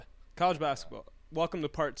College basketball. Welcome to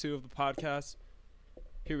part 2 of the podcast.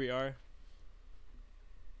 Here we are.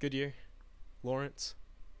 Goodyear, Lawrence,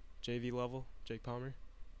 JV level, Jake Palmer.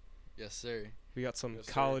 Yes, sir. We got some Yes,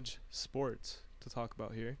 sir. college sports to talk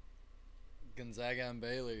about here. Gonzaga and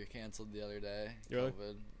Baylor canceled the other day. Really?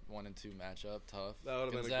 COVID 1 and 2 matchup, tough. That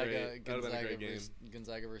would have been a great game.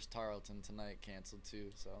 Gonzaga versus Tarleton tonight canceled too.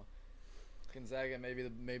 So Gonzaga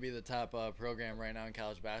maybe the top program right now in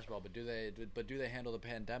college basketball, but do they handle the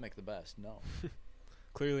pandemic the best? No.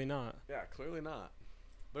 Clearly not. Yeah, clearly not.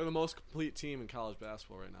 They're the most complete team in college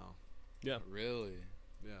basketball right now. Yeah. Really?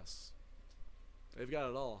 Yes. They've got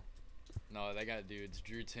it all. No, they got dudes.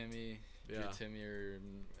 Drew Timme. Yeah. Drew Timme, or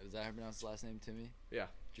is that how you pronounce his last name? Timme? Yeah.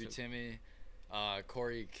 Drew Timme.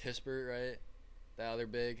 Corey Kispert, right? The other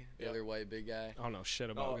Yep. other white big guy. I don't know shit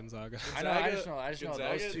about Oh. Gonzaga. I know. I just know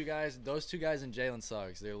Gonzaga- those two guys and Jalen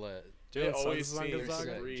Suggs. They're lit. They Jalen always Suggs is on seem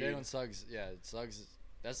Gonzaga? to breed. Jalen Suggs, yeah, Suggs.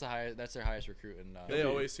 That's their highest recruit in. They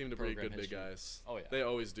always seem to breed program good big history. guys. Oh yeah. They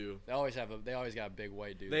always do. They always got a big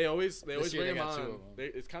white dude. They always year bring they him got two on. of 'em.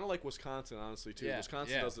 It's kind of like Wisconsin, honestly, too. Yeah,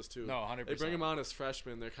 Wisconsin yeah. does this too. No, 100%. They bring them on as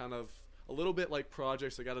freshmen. They're kind of a little bit like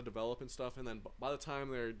projects they got to develop and stuff, and then by the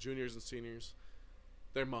time they're juniors and seniors,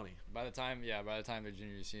 they're money. By the time they're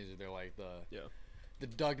junior seniors, they're like the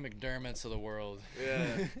Doug McDermotts of the world.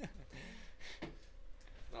 Yeah.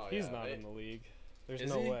 Oh, He's yeah, not they- in the league. There's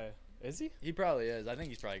Is no he? way. Is he? He probably is. I think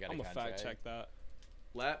he's probably got I'm a gonna contract. fact check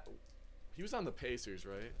that. He was on the Pacers,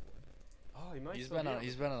 right? Oh, he might. He's still been be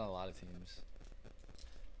on a lot of teams.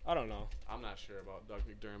 I don't know. I'm not sure about Doug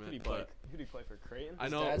Who McDermott, do you play? but Who do you play for? Creighton? I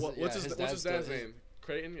His know dad's- what's yeah, his his dad's dad's name?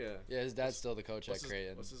 Creighton, yeah. Yeah, his dad's still the coach at What's his-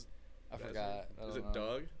 Creighton. What's his I dad's forgot. name? I Is don't it know.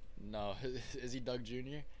 Doug? No, is he Doug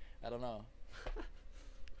Jr.? I don't know.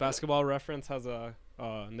 Basketball Reference has a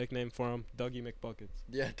nickname for him, Dougie McBuckets.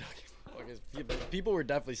 Yeah, people were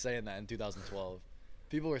definitely saying that in 2012.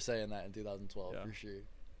 People were saying that in 2012 Yeah. for sure.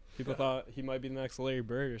 People thought he might be the next Larry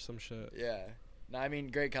Bird or some shit. Yeah. No, I mean,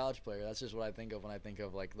 great college player. That's just what I think of when I think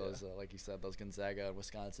of like those, like you said, those Gonzaga and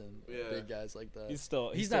Wisconsin Yeah. big guys like that. He's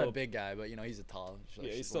still. He's not a big guy, but he's a tall.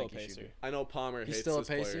 Yeah, he's still a lanky pacer. shooter. I know Palmer He's hates still a this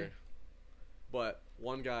pacer? player, but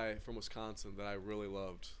one guy from Wisconsin that I really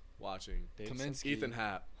loved watching, Davidson? Kaminsky. Ethan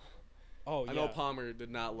Happ. Oh yeah. I know Palmer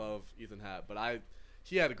did not love Ethan Happ, but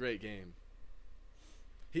he had a great game.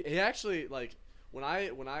 He actually, like, when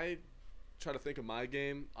I try to think of my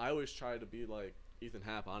game, I always try to be like Ethan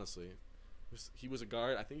Happ, honestly. He was a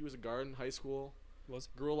guard. I think he was a guard in high school. Was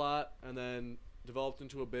Grew a lot and then developed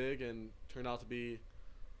into a big and turned out to be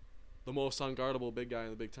the most unguardable big guy in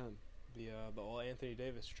the Big Ten. the old Anthony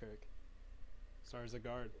Davis trick. Started as a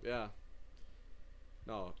guard. Yeah.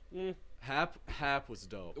 No. Mm. Happ was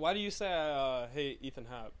dope. Why do you say I hate Ethan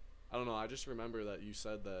Happ? I don't know. I just remember that you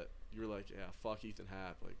said that you were like, yeah, fuck Ethan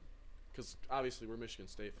Happ, like, because obviously we're Michigan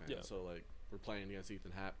State fans, Yeah. so like we're playing against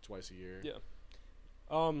Ethan Happ twice a year. Yeah.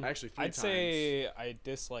 Actually, 3 I'd times. say I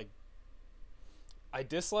dislike,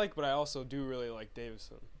 but I also do really like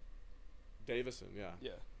Davison. Davison, yeah.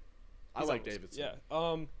 Yeah. I He's like almost- Davidson.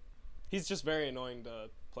 Yeah. He's just very annoying to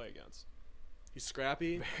play against. He's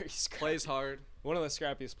scrappy, Very scrappy. plays hard. One of the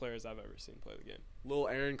scrappiest players I've ever seen play the game. Little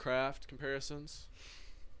Aaron Kraft comparisons.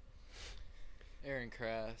 Aaron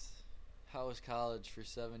Kraft. How was college for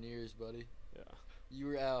 7 years, buddy? Yeah. You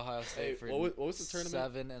were at Ohio State Hey, for what was the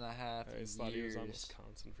tournament? 7.5 I just thought he was on years.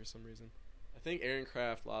 Wisconsin for some reason. I think Aaron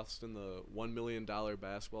Kraft lost in the $1 million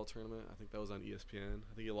basketball tournament. I think that was on ESPN.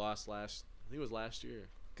 I think he lost last year.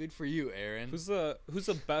 Good for you, Aaron. Who's the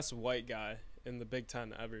best white guy in the Big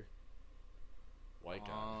Ten ever? White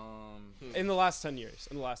guy. In the last 10 years.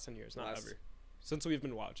 In the last 10 years, not Last- ever. Since we've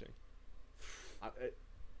been watching.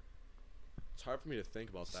 It's hard for me to think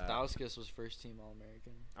about that. Stauskas was first team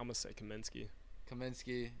All-American. I'm going to say Kaminsky.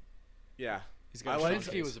 Kaminsky. Yeah. He's I got like-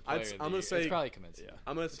 strong Kaminsky face. was a player. I'd- of the I'm gonna year. say- it's probably Kaminsky. Yeah.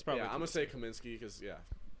 I'm gonna probably say Kaminsky because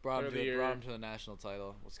Brought Player of the him year. to the national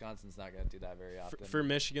title. Wisconsin's not gonna do that very often. For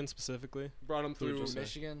Michigan specifically. brought him Who would through. you say?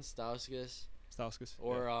 Michigan, Stauskas, Stauskas.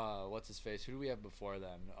 or what's his face? Who do we have before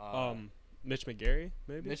them? Mitch McGarry,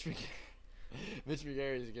 maybe? Mitch McGarry. Mitch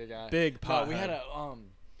McGarry is a good guy. Big No, pot. we had a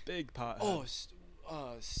Big pot.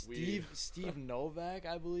 Steve Novak,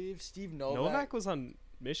 I believe. Steve Novak. Novak was on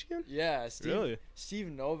Michigan? Yeah, Steve. Really? Steve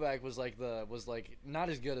Novak was like not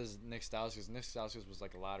as good as Nick Stauskas. Nick Stauskas was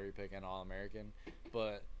like a lottery pick and All-American,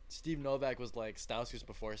 but Steve Novak was like Stauskas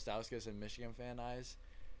before Stauskas in Michigan fan eyes.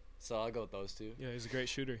 So I'll go with those two. Yeah, he's a great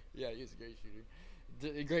shooter. Yeah, he's a great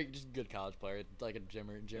shooter. Just good college player, like a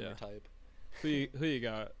Jimmer Yeah. type. Who you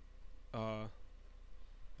got?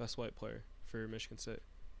 Best white player for Michigan State.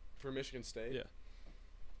 For Michigan State. Yeah.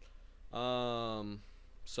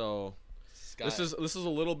 So Scott. this is a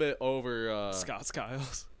little bit over. Scott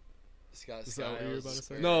Skiles. Scott Is that what you were Skiles about to is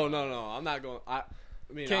say? great. No. I'm not going. I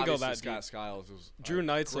mean, Can't go obviously that Scott deep. Skiles was Drew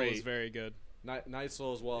Neitzel great. is very good.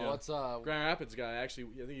 Neitzel as well. What's Grand Rapids guy. Actually,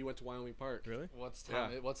 I think he went to Wyoming Park. Really? what's Yeah.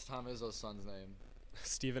 Tom Izzo's son's name?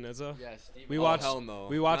 Steven Izzo. Yeah, Steve. We Oh, watched- hell no.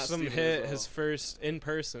 We watched Not him Steven hit Izzo. his first in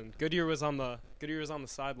person. Goodyear was on the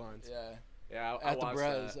sidelines. Yeah, Yeah, I at the watched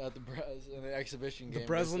Brez, that. at the Brez in the exhibition The game.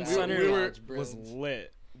 Breslin versus Center College was Bruins.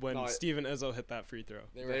 lit when No, Steven Izzo hit that free throw.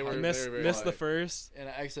 They They were were- hyped Missed very missed the hyped. first. in an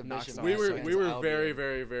exhibition. Knocks We off were Saints we were against very Albion.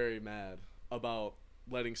 very very mad about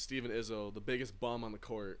letting Steven Izzo, the biggest bum on the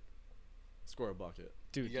court, score a bucket.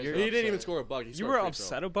 Dude, You guys you're, were He didn't even upset. score a bucket. He you scored were a free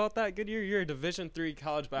upset about that, Goodyear? You're a Division III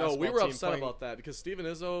college throw. basketball No, we were team upset playing- about that because Steven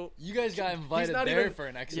Izzo. You guys got invited not there even- for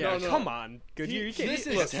an Yeah, exhibition. No, come on, Goodyear. You can't. This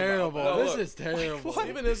look, is terrible. No, This look. is terrible.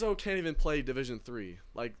 Steven Izzo can't even play Division III.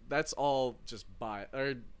 Like that's all just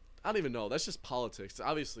or I don't even know. That's just politics.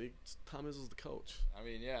 Obviously, Tom Izzo's the coach. I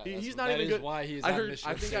mean, yeah. He- that's- he's not that even is good. why he's I on heard-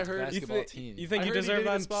 Michigan I think I State's heard- You basketball think- team. you think I he heard deserved didn't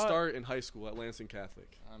that even spot? start in high school at Lansing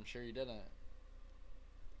Catholic. I'm sure he didn't.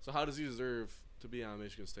 So how does he deserve to be on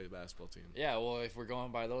Michigan State basketball team? Yeah, well, if we're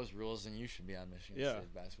going by those rules, then you should be on Michigan Yeah.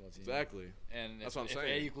 State's basketball team. Exactly. And That's if, what I'm if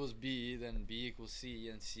saying. A equals B, then B equals C,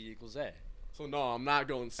 and C equals A. So no, I'm not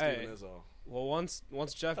going Steven Hey. Izzo. Well, once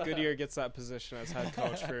Jeff Goodyear gets that position as head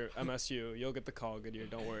coach for MSU, you'll get the call, Goodyear.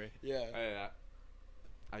 Don't worry. Yeah. Hey,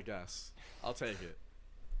 I guess I'll take it.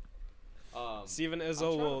 Steven I'm Izzo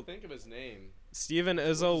trying will. to think of his name. Steven Izzo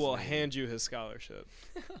his will name? hand you his scholarship.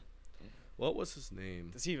 What was his name?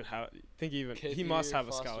 Does he even have? Think he even? He Kithier, must have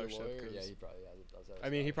a Foster scholarship. Loyer? 'Cause- Yeah, he probably does have a I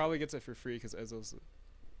mean, he scholarship. probably gets it for free because Izzo is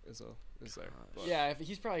there. But Yeah, if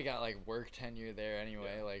he's probably got like work tenure there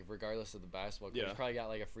anyway, Yeah. like regardless of the basketball coach. Yeah. He's probably got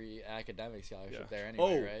like a free academic scholarship Yeah. there anyway,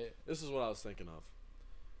 Oh. right? This is what I was thinking of.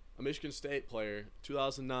 A Michigan State player,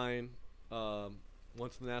 2009,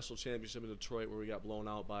 went to the national championship in Detroit where we got blown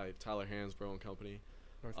out by Tyler Hansbrough and company.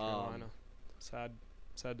 North Carolina. Sad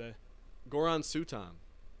day. Goran Sutan.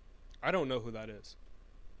 I don't know who that is.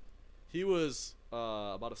 He was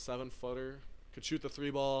about a 7-footer, could shoot the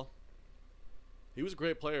 3-ball. He was a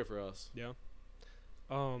great player for us. Yeah.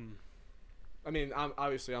 I mean, I'm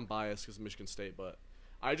biased because of Michigan State, but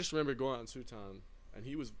I just remember Goran Sutan, and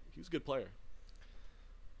he was a good player.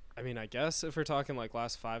 I mean, I guess if we're talking like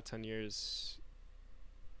last 5-10 years,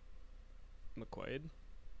 McQuaid.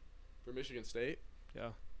 For Michigan State,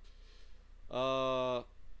 Yeah.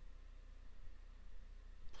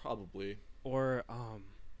 probably Or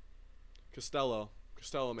Costello.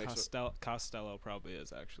 Costello makes it. Costello probably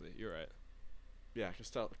is actually. You're right. Yeah,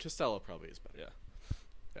 Costello probably is better.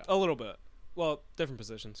 Yeah. A little bit. Well, different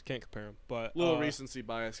positions. Can't compare them. But Little recency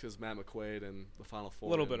bias because Matt McQuaid and the Final Four. A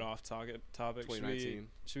little in bit off topic. Should 2019.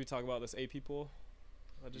 we talk about this AP poll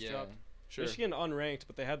that just Yeah. dropped? Sure. Michigan unranked,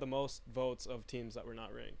 but they had the most votes of teams that were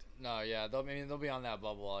not ranked. No, yeah, they'll be on that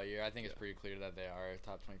bubble all year. I think it's Yeah. pretty clear that they are a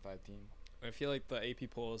top 25 team. I feel like the AP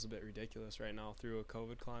poll is a bit ridiculous right now through a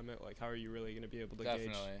COVID climate. Like, how are you really going to be able to gauge?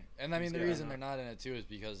 Definitely. And I mean, who's the good or reason not? they're not in it too is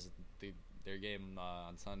because their game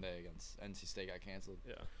on Sunday against NC State got canceled.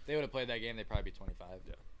 Yeah. If they would have played that game, they'd probably be 25.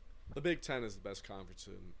 Yeah. The Big Ten is the best conference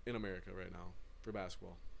in America right now for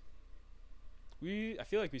basketball. I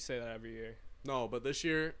feel like we say that every year. No, but this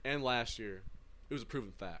year and last year, it was a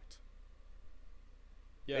proven fact.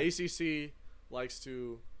 Yeah. The ACC likes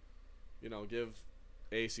to, give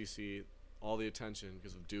ACC all the attention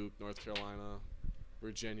because of Duke, North Carolina,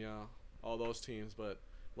 Virginia, all those teams. But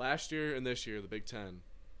last year and this year, the Big Ten,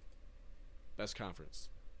 best conference.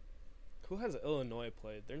 Who has Illinois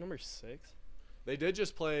played? They're number 6. They did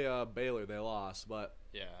just play Baylor. They lost, but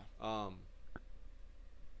Yeah.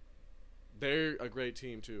 they're a great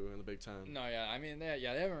team too in the Big Ten. No, yeah. I mean, they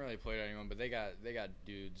haven't really played anyone, but they got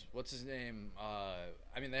dudes. What's his name? I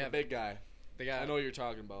mean, they The have big guy. They got. I know what you're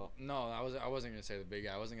talking about. No, I wasn't gonna say the big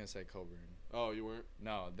guy. I wasn't gonna say Coburn. Oh, you weren't?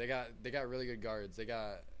 No, they got really good guards. They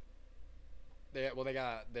got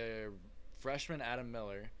the freshman Adam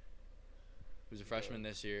Miller, who's a freshman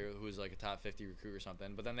this year, who's like a top 50 recruit or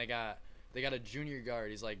something. But then they got a junior guard.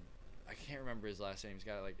 He's like, I can't remember his last name. He's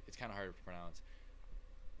got like, it's kind of hard to pronounce.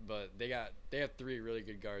 But they have 3 really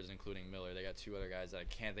good guards, including Miller. They got 2 other guys that I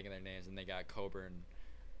can't think of their names, and they got Coburn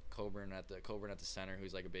at the center,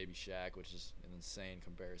 who's like a baby Shaq, which is an insane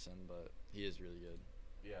comparison, but he is really good.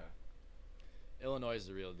 Yeah. Illinois is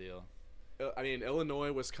the real deal. I mean,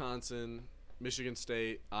 Illinois, Wisconsin, Michigan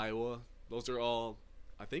State, Iowa. Those are all,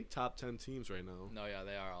 I think, top 10 teams right now. No, yeah,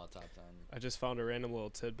 they are all top 10. I just found a random little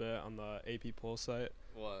tidbit on the AP poll site.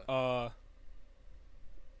 What?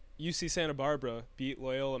 UC Santa Barbara beat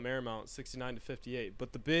Loyola Marymount 69-58,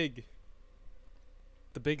 but the big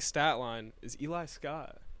stat line is Elijah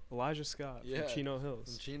Scott Yeah. from Chino Hills.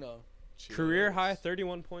 From Chino. Chino Career Hills. high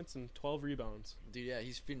 31 points and 12 rebounds. Dude, yeah,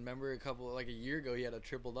 he's remember a year ago he had a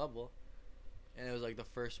triple double, and it was like the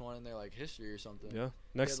first one in their like history or something. Yeah.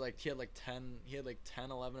 He had like 10,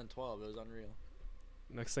 11, and 12. It was unreal.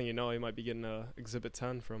 Next thing you know, he might be getting Exhibit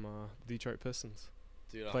 10 from the Detroit Pistons.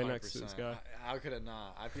 Dude, Play 100%. next to this guy. How could it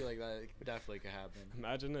not? I feel like that definitely could happen.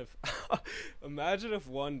 Imagine if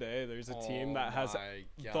one day there's a team that has my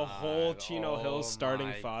the whole God. Chino Hills starting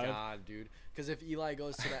my five. God, dude. Because if Eli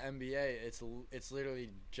goes to the NBA, it's literally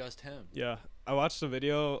just him. Yeah, I watched a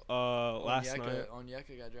video last night.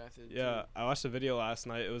 Onyeka got drafted. Yeah, too. I watched a video last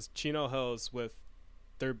night. It was Chino Hills with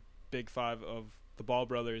their big five of the Ball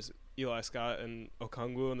brothers, Eli Scott and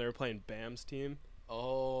Okongwu, and they were playing Bam's team.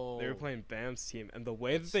 Oh. They were playing Bam's team, and the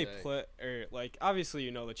way that That's they sick. play, like obviously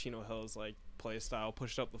the Chino Hills like play style,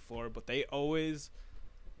 pushed up the floor, but they always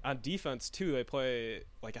on defense too. They play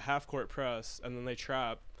like a half court press, and then they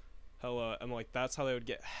trap hella, and like that's how they would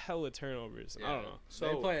get hella turnovers. I don't know. So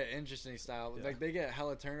they play an interesting style. Yeah. Like they get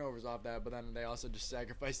hella turnovers off that, but then they also just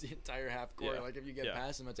sacrifice the entire half court. Yeah. Like if you get Yeah.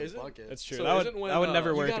 past them, it's Is a it? bucket. That's true. So that isn't would when, that would never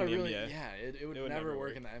you work in gotta the really, NBA. Yeah, it would It would never never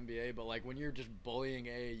work work. in the NBA. But like when you're just bullying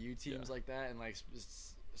AAU teams Yeah. like that, and like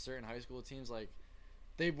certain high school teams, like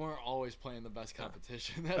they weren't always playing the best Yeah.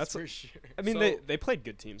 competition. That's That's for sure. I mean, So- they played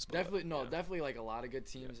good teams. But Definitely yeah. definitely like a lot of good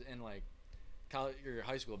teams in like college or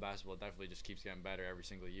high school basketball definitely just keeps getting better every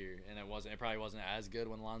single year. And it probably wasn't as good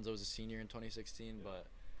when Lonzo was a senior in 2016, Yeah. but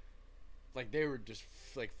like they were just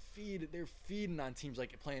they're feeding on teams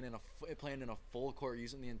like playing in a full court,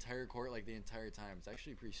 using the entire court like the entire time. It's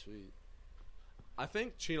actually pretty sweet. I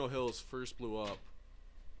think Chino Hills first blew up,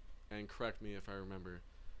 and correct me if I remember.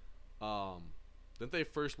 Didn't they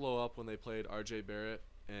first blow up when they played R.J. Barrett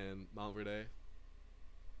and Mount Verde?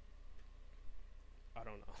 I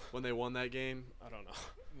don't know. When they won that game, I don't know.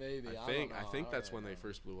 Maybe I don't think know. that's don't when they know.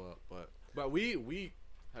 first blew up. But we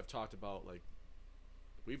have talked about like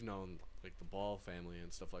we've known like the Ball family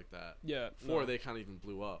and stuff like that Yeah. before no. they kind of even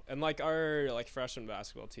blew up. And like our like freshman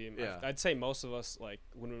basketball team, Yeah. I'd say most of us like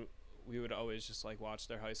when we would always just like watch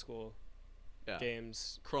their high school Yeah,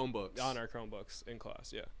 games Chromebooks on our Chromebooks in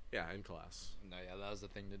class. Yeah. yeah in class. No, yeah, that was the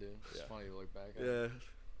thing to do. It's Yeah. funny to look back at.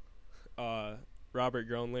 Yeah, Robert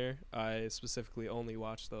Gronlier, I specifically only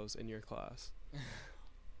watched those in your class.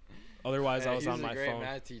 Otherwise, I was on my He was a great phone.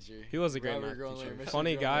 math teacher. He was a great Robert math Gronlier, teacher. Michigan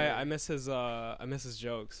Funny guy. Gronlier. I miss his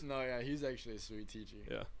jokes. No, yeah, he's actually a sweet teacher.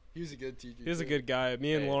 Yeah. He was a good teacher. He was a too. good guy.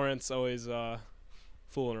 Me and Hey. Lawrence always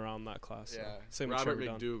fooling around in that class. So. Yeah. Same with Robert Trevor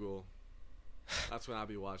Dunn. McDougal. That's when I'll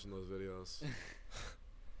be watching those videos.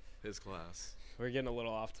 His class. We're getting a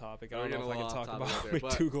little off topic. I We're don't know if I getting a can little talk off about topic right there,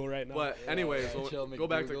 but- McDougal right now. But Yeah, anyways, yeah, we'll Chill go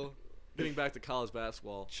back to McDougal. getting back to college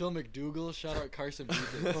basketball. Chill McDougal, shout out Carson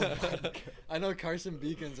Beacons. I know Carson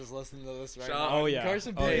Beacons is listening to this right Shout now. out- Oh, yeah.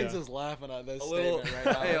 Carson Oh, Beacons yeah. is laughing at this A little- statement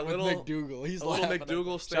right now. hey, a with little- McDougal. He's A little laughing at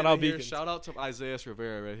McDougal this. standing out here. Beacons. Shout out to Isaiah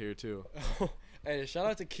Rivera right here too. Hey, shout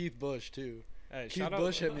out to Keith Bush too. Hey, Keith shout out-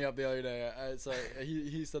 Bush hit me up the other day. It's like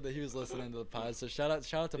he said that he was listening to the pod. So shout out to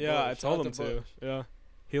Yeah, Bush. I Shout told out him to. Bush. Yeah,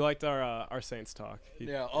 he liked our Saints talk.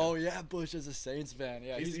 Yeah. Oh yeah, Bush is a Saints fan.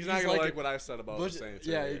 Yeah. He's not gonna like what I said about Bush, the Saints.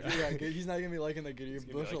 yeah, earlier. he's not gonna be liking the Goodyear. He's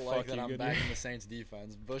gonna be Bush like, will like "Fuck that you, I'm Goodyear." backing the Saints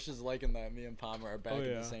defense. Bush is liking that me and Palmer are backing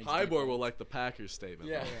yeah. the Saints. Hybor defense. will like the Packers statement.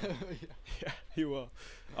 Yeah, though. Yeah, he will.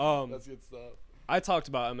 that's good stuff. I talked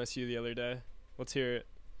about MSU the other day. Let's hear it.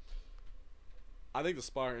 I think the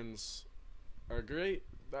Spartans are great.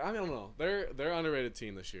 I don't know. They're an underrated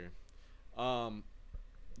team this year.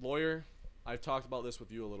 Lawyer, I've talked about this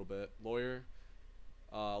with you a little bit. Lawyer,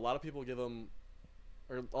 a lot of people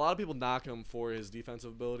knock him for his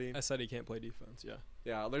defensive ability. I said he can't play defense. Yeah.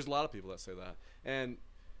 Yeah, there's a lot of people that say that. And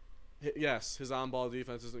yes, his on-ball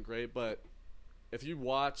defense isn't great, but if you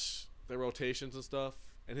watch their rotations and stuff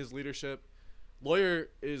and his leadership, Lawyer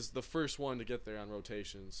is the first one to get there on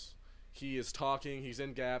rotations. He is talking, he's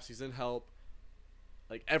in gaps, he's in help,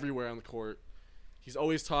 like everywhere on the court. He's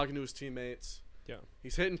always talking to his teammates. Yeah.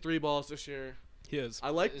 He's hitting 3 balls this year. He is. I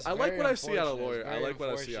like It's what I see out of very Lawyer. I like what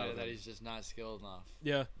I unfortunate see out of that him. he's just not skilled enough.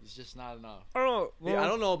 Yeah. He's just not enough. I don't know. Well, I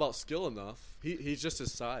don't know about skill enough. He's just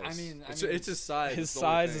his size. I mean, it's his size. his that's the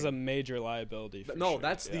only size is a thing. major liability. For No, sure.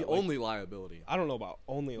 that's Yeah, the like, only liability. I don't know about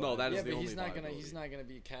only. No, that liability. is Yeah, the but only he's not gonna. liability. He's not gonna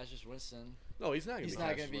be Cassius Winston. No, he's not gonna He's be. not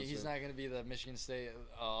Cassius gonna be. He's Winston. not gonna be the Michigan State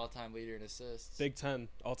all-time leader in assists. Big Ten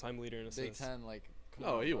all-time leader in assists. Big Ten, like. Come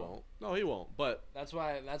No, on, he bro. won't. No, he won't. But That's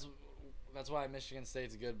why. That's why Michigan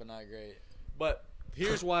State's good but not great.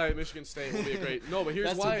 here's why Michigan State will be a great. No, but here's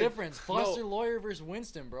That's why. the difference. Foster No, Lawyer versus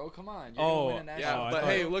Winston, bro. Come on. You're Oh, gonna win a national yeah, Oh, I but thought-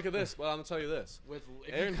 hey, look at this. Well, I'm gonna tell you this. With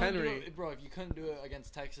if Aaron you couldn't do Henry- it, bro. If you couldn't do it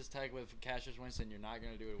against Texas Tech with Cassius Winston, you're not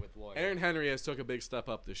gonna do it with Lawyer. Aaron Henry has took a big step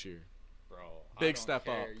up this year. Bro, big don't step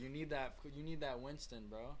care. up. You need that Winston,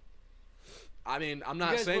 bro. I mean, I'm You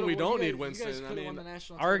not guys saying would've- we don't you need guys Winston. could I have mean, won the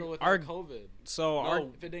national our- title our- without COVID. So our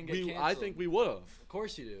no, If it didn't get I canceled. think we would have. Of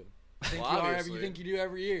course you do. Think Well, you obviously. you think you do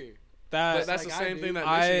every year. But that that's like the I same do. thing that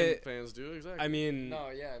I- Michigan fans do. Exactly. I mean, No,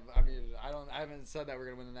 yeah. I mean, I haven't said that we're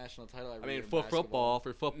gonna win the national title every I mean, year. in for basketball.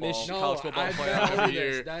 football, Mich- No, college football I playoff know every this.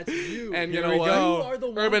 year. That's you. And Here you know we what? go. You are the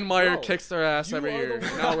one, Urban Meyer bro. kicks their ass You every are year. the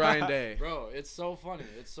one. Now Ryan Day. Bro, it's so funny.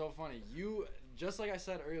 It's so funny. You just like I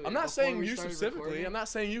said earlier. I'm not before saying we you started specifically. recording, I'm not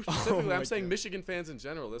saying you Oh specifically. my I'm saying God. Michigan fans in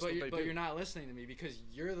general. That's But, what you, they but do. you're not listening to me because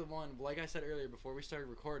you're the one. Like I said earlier, before we started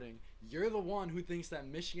recording, you're the one who thinks that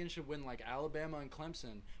Michigan should win like Alabama and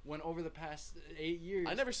Clemson. When over the past 8 years,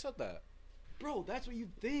 I never said that. Bro, that's what you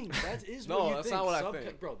think. That is No, what you that's think. not what I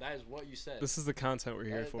think. Bro, that is what you said. this is the content we're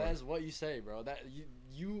here That- for. that is what you say, bro. That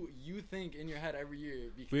you think in your head every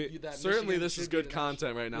year because We- that Certainly, Michigan this is should be good the national-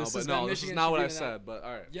 content right now. This But is- no, that this is Michigan not should what be I the said. But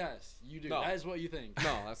all right. Yes, you do. No. That is what you think.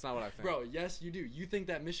 No, that's not what I think. Bro, yes, you do. You think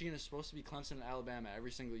that Michigan is supposed to be Clemson and Alabama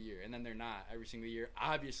every single year, and then they're not every single year,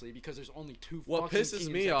 obviously, because there's only two What fucking pisses teams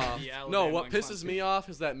me that can off? be No, Alabama what and pisses Clemson. me off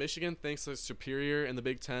is that Michigan thinks they're superior in the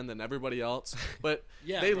Big Ten than everybody else. But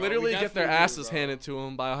Yeah, they bro, literally we get their definitely do, asses bro. handed to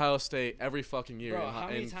them by Ohio State every fucking year Bro, how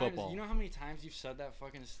many in times? football. You know how many times you've said that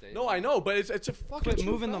fucking statement? No, I know, but it's a fucking. Quit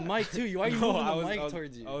true moving the fact. mic too. Why are you No, moving I the was, mic I was,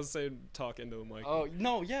 towards you? I was saying talk into the mic. Oh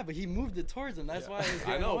no, yeah, but he moved it towards him. That's Yeah. why it was I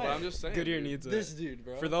getting know, away. but I'm just saying. Goodyear dude. needs it. This dude,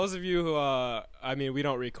 bro. For those of you who, I mean, we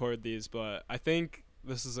don't record these, but I think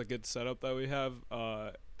this is a good setup that we have.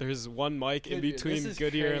 There's one mic in Goodyear, between this is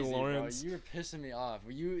Goodyear crazy, and Lawrence. Bro. You're pissing me off.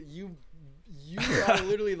 You are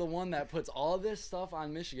literally the one that puts all this stuff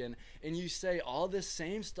on Michigan, and you say all this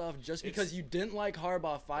same stuff just because you didn't like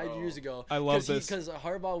Harbaugh 5 Bro. years ago. I love this. Because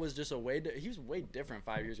Harbaugh was just he was way different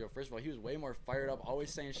 5 years ago. First of all, he was way more fired up,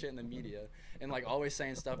 always saying shit in the media, and like always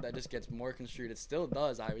saying stuff that just gets more construed. It still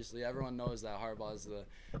does, obviously. Everyone knows that Harbaugh is the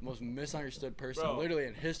most misunderstood person Bro, literally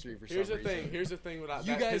in history for Here's some the reason. thing. Here's the thing. That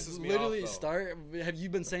You guys pisses me literally off, though. have you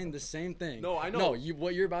been saying the same thing? No, I know. No,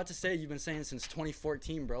 what you're about to say, you've been saying since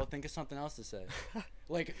 2014, bro. Think of something else to say.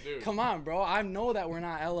 Like, Dude. come on, bro. I know that we're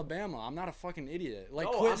not Alabama. I'm not a fucking idiot. Like,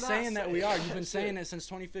 No, quit I'm not saying that we saying are. You've been that saying shit. it since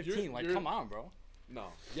 2015. Like, You're- come on, bro. No,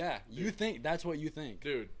 Yeah, you Dude. think that's what you think.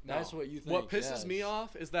 dude. That's no. what you think. What pisses me yes.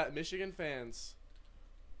 off is that Michigan fans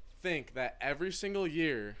think that every single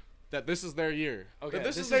year that this is their year. Okay, That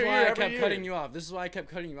this is is their why year I every kept year. cutting you off. This is why I kept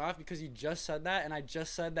cutting you off because you just said that, and I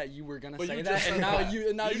just said that you were gonna But say you that, just and said now that.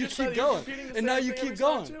 you just keep said- you're going, repeating the and now same you thing keep every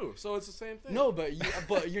time, going. too. So it's the same thing. No, but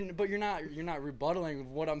you're not rebuttaling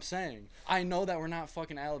what I'm saying. I know that we're not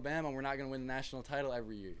fucking Alabama. And we're not gonna win the national title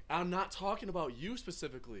every year, I'm not talking about you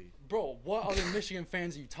specifically. bro. What other Michigan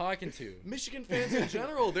fans are you talking to? Michigan fans in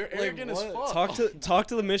general, they're Like, arrogant as what? fuck. Talk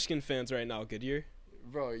to the Michigan fans right now, Goodyear.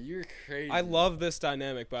 Bro, you're crazy. I love this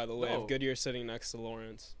dynamic, by the way, No. of Goodyear sitting next to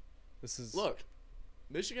Lawrence. This is Look,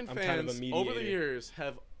 Michigan I'm fans kind of a over the mediator. years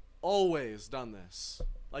have always done this.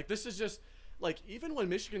 Like this is just like even when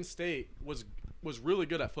Michigan State was really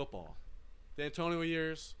good at football, the Antonio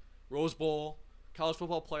years, Rose Bowl, college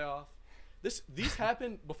football playoff. These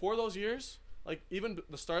happened before those years. Like even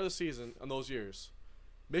the start of the season in those years,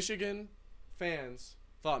 Michigan fans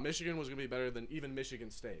thought Michigan was going to be better than even Michigan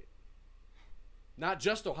State. Not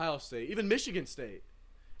just Ohio State, even Michigan State.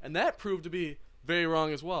 And that proved to be very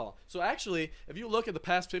wrong as well. So actually, if you look at the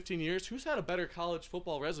past 15 years, who's had a better college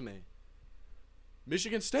football resume?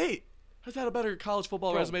 Michigan State has had a better college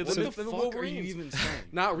football Bro, resume what than the the fuck are you Wolverines. even saying?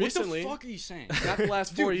 Not recently. What the fuck are you saying? Not the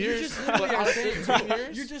last 4 Dude, years. You just literally but are out of saying, 15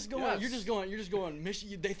 years. You're just going. Yes. You're just going.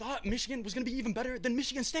 They thought Michigan was gonna be even better than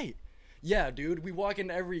Michigan State. Yeah, dude. We walk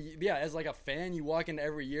into as like a fan, you walk into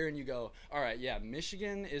every year and you go, all right, yeah,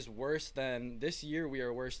 Michigan is worse than this year. We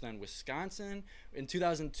are worse than Wisconsin. In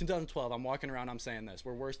 2012, I'm walking around, I'm saying this.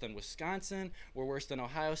 We're worse than Wisconsin. We're worse than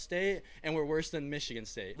Ohio State, and we're worse than Michigan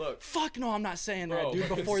State. Look. Fuck no, I'm not saying Bro, that,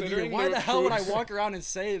 dude. Before the year, considering why the the hell would I recruits- walk around and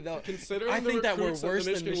say though? Considering I the think that we're recruits that the worse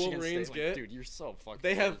than Michigan Michigan Wolverines State. get, Like, dude, you're so fucking.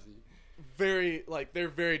 they have crazy. they're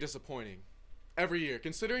very disappointing every year.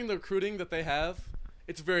 Considering the recruiting that they have,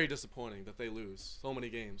 it's very disappointing that they lose so many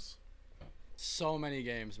games. So many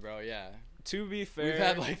games, bro. Yeah, to be fair. we've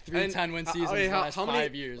had like 3 And 10-win seasons okay, in the last how many,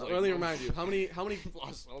 5 years. Let me remind you, how many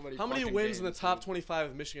lost so many how many fucking wins in the games, top dude. 25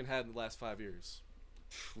 have Michigan had in the last 5 years?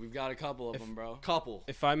 We've got a couple of them, bro. Couple.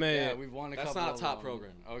 if I may, Yeah, we've won a That's couple. not a of top them.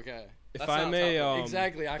 program. Okay. if that's I not may, top.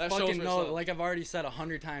 Exactly. I that shows fucking for know. itself. Like I've already said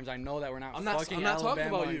 100 times, I know that we're not I'm not fucking talking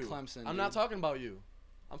Alabama about and you. Clemson. I'm not talking about you.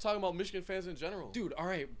 I'm talking about Michigan fans in general. Dude, all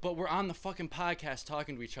right, but we're on the fucking podcast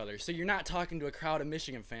talking to each other, so you're not talking to a crowd of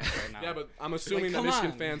Michigan fans right now. Yeah, but I'm assuming that come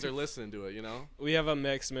Michigan on. fans are listening to it, you know? we have a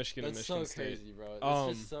mixed Michigan that's and Michigan so State. crazy, bro. It's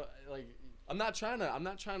Um, just so like. I'm not trying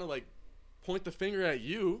to like point the finger at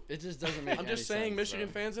you. It just doesn't make I'm any just saying sense, Michigan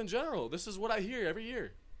bro. fans in general. This is what I hear every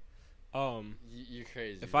year. You're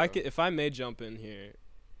crazy. If I may jump in here,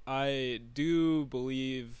 I do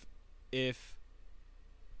believe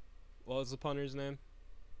what was the punter's name?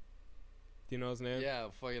 Do you know his name? Yeah,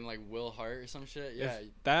 fucking like Will Hart or some shit. Yeah. If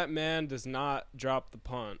that man does not drop the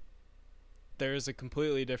punt, there is a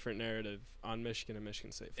completely different narrative on Michigan and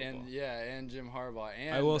Michigan State football. And Jim Harbaugh.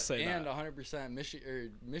 And I will say and that. 100%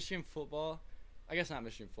 Michigan football. I guess not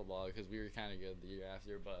Michigan football because we were kind of good the year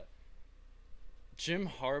after, but Jim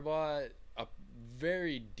Harbaugh, a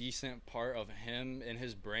very decent part of him and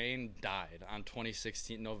his brain died on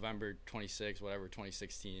 2016, November 26, whatever,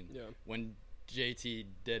 2016. Yeah. When JT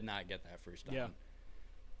did not get that first down. Yeah.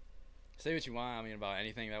 Say what you want, I mean, about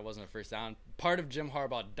anything that wasn't a first down. Part of Jim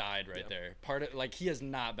Harbaugh died right there. Part of, like, he has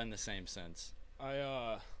not been the same since.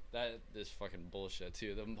 That is fucking bullshit,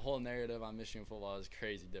 too. The whole narrative on Michigan football is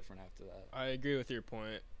crazy different after that. I agree with your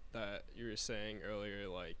point that you were saying earlier.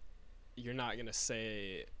 Like, you're not gonna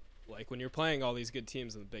say, like, when you're playing all these good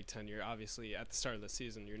teams in the Big Ten, you're obviously at the start of the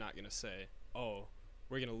season, you're not gonna say, "Oh,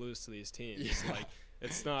 we're gonna lose to these teams." Yeah. Like,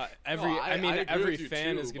 it's not I agree every with you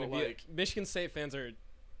fan too, is gonna but, be. like- Michigan State fans are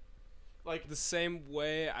Like the same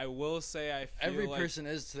way. I will say, I feel Every like, person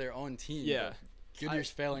is to their own team. Yeah. but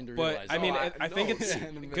Goodyear's failing to But realize I mean, No, I think no. it's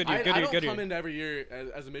Yeah. Goodyear. I don't Goodyear. come into every year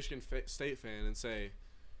as a Michigan State fan and say,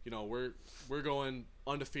 you know, we're going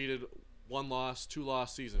undefeated, 1-loss,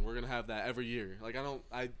 2-loss season. We're gonna have that every year. Like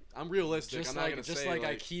I'm realistic. Just I'm not like, gonna just say like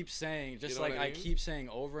I keep saying, just you know like what I I mean? keep saying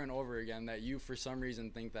over and over again that you, for some reason,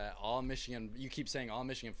 think that all Michigan. You keep saying all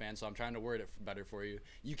Michigan fans, so I'm trying to word it better for you.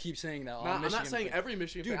 You keep saying that all I'm Michigan. not saying fans, every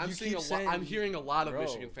Michigan Dude, fan. I'm you seeing keep a lot. saying- I'm hearing a lot of Bro.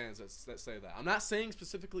 Michigan fans that say that. I'm not saying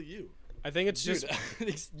specifically you. I think it's just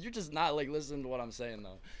Dude, you're just not like listening to what I'm saying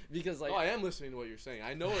though, because like. No, I am listening to what you're saying.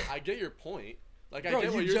 I know it. I get your point. Like Bro, I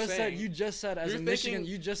get what you're saying. you just said as You're a Michigan,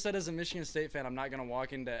 thinking- you just said as a Michigan State fan, I'm not gonna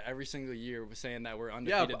walk into every single year saying that we're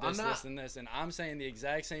undefeated, but I'm this, not- and this, and I'm saying the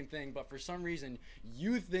exact same thing. But for some reason,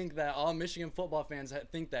 you think that all Michigan football fans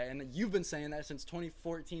think that, and you've been saying that since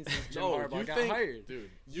 2014, since Jim No, Harbaugh you got think, hired. dude.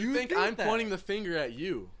 You You think think I'm that. pointing the finger at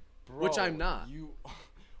you, which Bro, I'm not.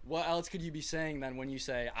 What else could you be saying then when you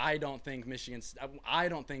say I don't think I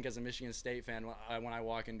don't think as a Michigan State fan when I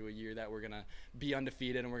walk into a year that we're gonna be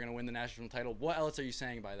undefeated and we're gonna win the national title? What else are you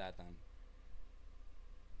saying by that then?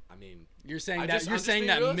 I mean, You're saying I'm that just saying being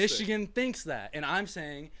that realistic. Michigan thinks that, and I'm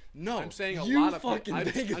saying no. I'm saying a you lot of fucking I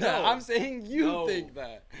think just- that. no. I'm saying you No. think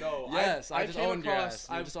that. no. Yes, I just came owned your across.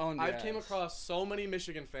 ass. You just owned your I've came ass. across so many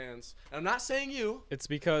Michigan fans, and I'm not saying you. it's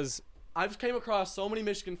because I've came across so many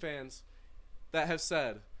Michigan fans that have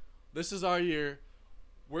said, "This is our year.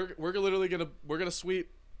 We're literally gonna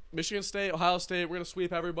sweep Michigan State, Ohio State. We're gonna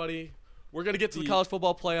sweep everybody. We're gonna get to the college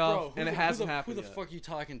football playoff, Bro, and it hasn't happened Who the yet." fuck you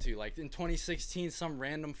talking to? Like in 2016, some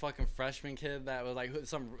random fucking freshman kid that was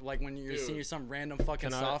like when you're a Dude. senior, some random fucking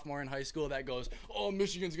Can I- sophomore in high school that goes, "Oh,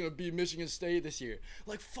 Michigan's gonna beat Michigan State this year."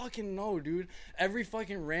 Like fucking no, dude. Every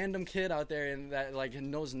fucking random kid out there and that like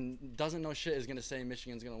doesn't know shit is gonna say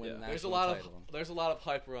Michigan's gonna win Yeah. the There's a national lot title. of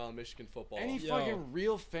hype around Michigan football. Any Yo. fucking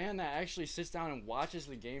real fan that actually sits down and watches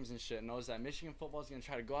the games and shit knows that Michigan football is gonna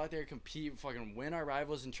try to go out there, compete, fucking win our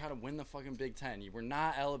rivals, and try to win the fucking Big Ten. We're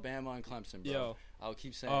not Alabama and Clemson, bro. Yo, I'll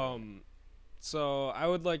keep saying. so I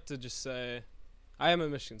would like to just say, I am a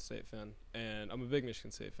Michigan State fan, and I'm a big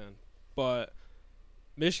Michigan State fan, but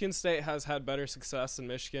Michigan State has had better success than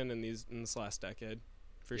Michigan in this last decade,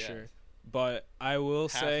 for Yeah. sure. But I will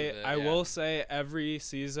Half say, of it, I yeah. will say, every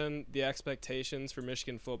season the expectations for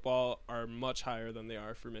Michigan football are much higher than they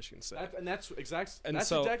are for Michigan State. That's And that's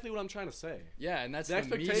so- exactly what I'm trying to say. Yeah, and that's The the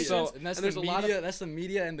media. expectations- So- and that's and the there's a lot of- media. That's the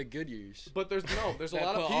media and the good years. But there's a That lot of put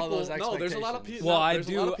all people. those No, there's a lot of expectations. people. Well, I there's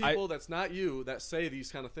a lot of do- I- people that's not you that say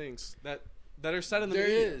these kind of things that are said in the There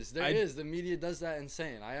media. is. There I- is. The media does that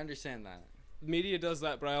insane. I understand that. Media does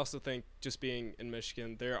that, but I also think just being in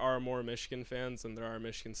Michigan, there are more Michigan fans than there are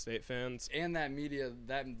Michigan State fans. And that media,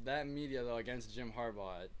 that media though against Jim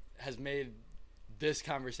Harbaugh has made this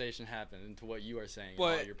conversation happen into what you are saying. And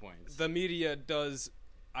all But your points. the media does,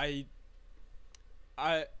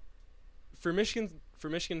 for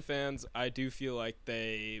Michigan fans, I do feel like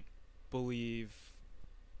they believe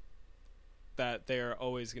that they are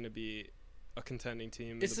always going to be a contending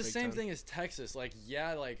team. It's in the Big same Ten. thing as Texas. Like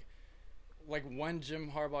yeah, like when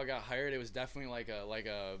Jim Harbaugh got hired, it was definitely like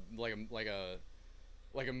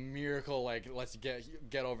a miracle. Like let's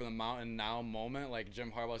get over the mountain now moment. Like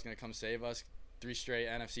Jim Harbaugh's gonna come save us. 3 straight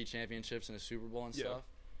NFC championships and a Super Bowl and Yeah. stuff.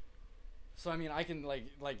 So I mean, I can like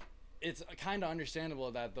it's kind of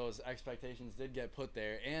understandable that those expectations did get put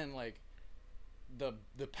there, and like the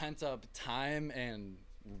pent up time and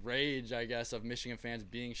rage, I guess, of Michigan fans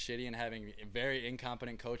being shitty and having very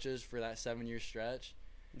incompetent coaches for that 7-year stretch.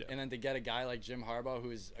 Yeah. And then to get a guy like Jim Harbaugh,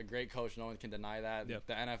 who's a great coach, no one can deny that. Yep.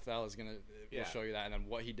 The NFL is will Yeah. show you that. And then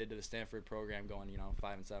what he did to the Stanford program, going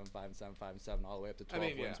 5-7, 5-7, 5-7, all the way up to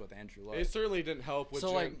 12 wins with Andrew Luck. It certainly didn't help with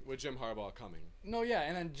So, Jim Harbaugh coming. No, yeah,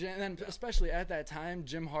 and then especially at that time,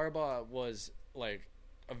 Jim Harbaugh was like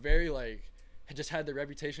a very had just had the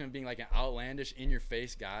reputation of being like an outlandish,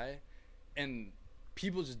 in-your-face guy, and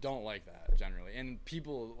people just don't like that generally. And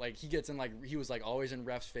people he gets in he was always in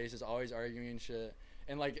refs' faces, always arguing and shit,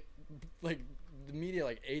 and like the media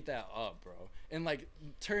ate that up, bro, and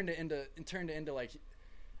turned it into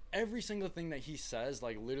every single thing that he says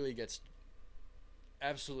literally gets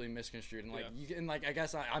absolutely misconstrued. And you can I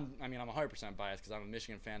guess I'm 100% biased because I'm a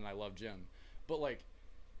Michigan fan and I love Jim, but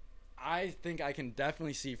I think I can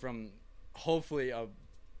definitely see from hopefully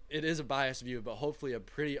it is a biased view, but hopefully a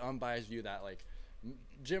pretty unbiased view that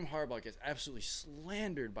Jim Harbaugh gets absolutely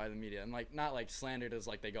slandered by the media, and not slandered as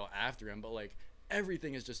they go after him, but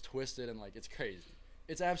everything is just twisted and it's crazy.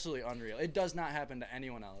 It's absolutely unreal. It does not happen to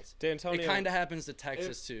anyone else. D'Antonio, it kind of happens to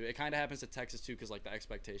Texas too. It kind of happens to Texas too because the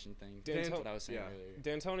expectation thing. That's what I was saying earlier.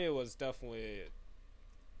 D'Antonio was definitely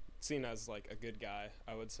seen as a good guy,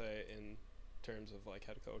 I would say, in terms of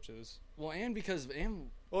head coaches. Well,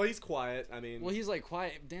 Well, he's quiet. I mean, he's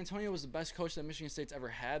quiet. D'Antonio was the best coach that Michigan State's ever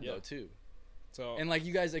had though too. So and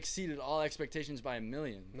you guys exceeded all expectations by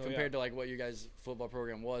 1,000,000 compared to what your guys' football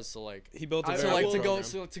program was. So he built a to very good go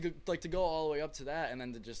program. to go all the way up to that, and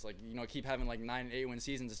then to just keep having 9 and 8 win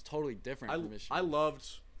seasons is totally different for Michigan. I loved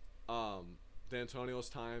D'Antonio's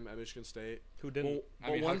time at Michigan State. Who didn't?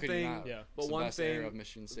 How could you not? Yeah. It's the best era of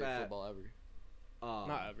Michigan State football ever.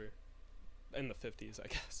 Not ever. In the 50s, I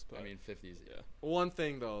guess. But 50s, yeah. One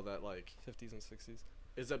thing though that 50s and 60s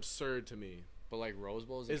is absurd to me. But Rose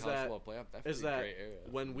Bowls and Is college that- football playoff, that's is a that great era.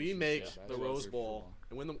 when we Michigan make State. the That's Rose good Bowl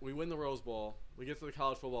football. and we win the Rose Bowl, we get to the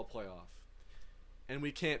college football playoff, and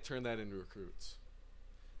we can't turn that into recruits.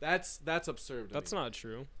 That's absurd. That's not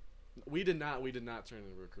true. We did not turn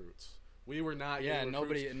into recruits. We were not. Yeah, getting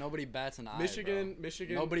recruits. nobody bats an eye. Michigan.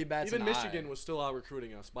 Nobody bats even an Michigan eye. was still out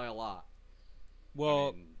recruiting us by a lot.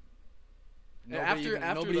 Well, Nobody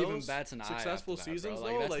after even those bats an eye. successful after that, seasons, bro.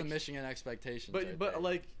 though, That's the Michigan expectations. But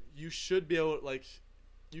right there. you should be able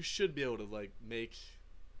to make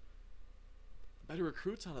better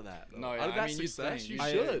recruits out of that. Though. No, yeah, out of that you'd success, think. you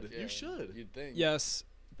I- should. Yeah, You should. You'd think. yes,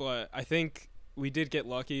 but I think we did get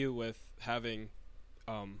lucky with having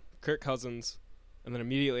Kirk Cousins, and then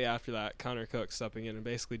immediately after that, Connor Cook stepping in and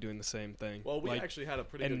basically doing the same thing. Well, we actually had a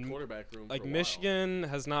pretty good quarterback room. for a while. Michigan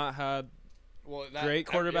has not had Well, great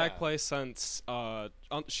quarterback yeah. play since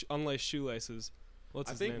unlaced shoelaces. What's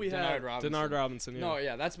I his think name? we had Denard Robinson. Yeah. No,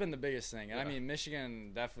 yeah, that's been the biggest thing. And I Yeah. mean,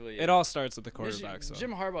 Michigan definitely. It all starts with the quarterback. So.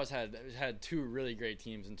 Jim Harbaugh's had 2 really great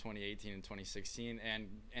teams in 2018 and 2016,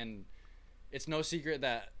 and it's no secret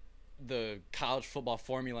that the college football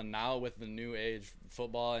formula now with the new age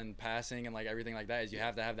football and passing and everything like that is you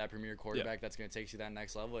have to have that premier quarterback that's going to take you to that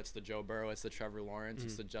next level. It's the Joe Burrow, it's the Trevor Lawrence,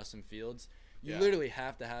 it's the Justin Fields. You literally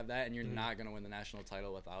have to have that, and you're not going to win the national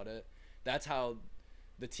title without it. That's how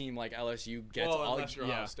the team like LSU gets all. Unless you're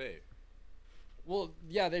Ohio State. Well,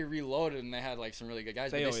 yeah, they reloaded and they had some really good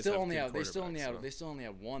guys, They but always have good they still only quarterbacks, have so. they still only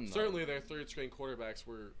have one. Though. Certainly, their third-string quarterbacks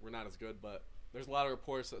were not as good, but there's a lot of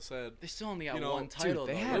reports that said They still only got You know, one dude, title.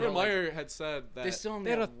 they though. had Urban like- Meyer had said that They still only They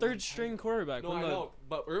had a one third-string title. quarterback. No, won I the know,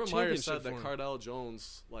 but Urban Meyer said championship that for him. Cardell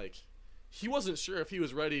Jones, he wasn't sure if he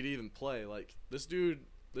was ready to even play. This dude,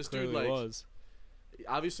 Clearly was.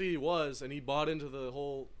 obviously he was, and he bought into the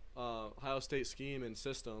whole Ohio State scheme and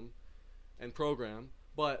system and program.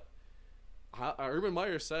 But Urban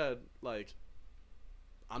Meyer said,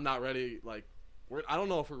 I'm not ready. I don't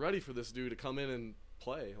know if we're ready for this dude to come in and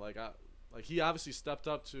play. He obviously stepped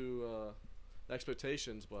up to the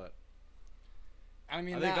expectations, but I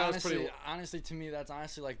mean, I think that was honestly, pretty- honestly, to me, that's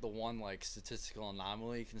honestly the one statistical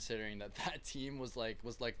anomaly, considering that team was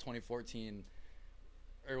 2014,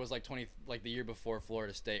 or was 20 the year before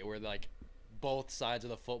Florida State, where both sides of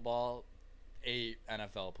the football, 8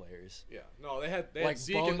 NFL players. yeah, no, they had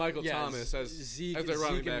Zeke and Michael Thomas as their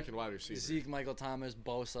running back and wide receiver. Zeke, Michael Thomas,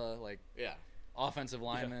 Bosa, yeah, offensive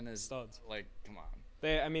lineman is studs. Come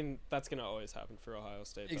on. That's gonna always happen for Ohio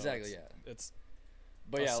State. though. Exactly, It's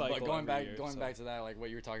But a yeah, but cycle going every back, year, so. back to that, what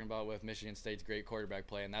you were talking about with Michigan State's great quarterback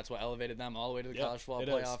play, and that's what elevated them all the way to the Yep, college football it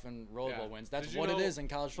is. playoff and Rose Yeah. Bowl wins. That's Did you what it know- is in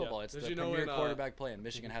college football. Yeah. It's Did the you know premier in, quarterback play, and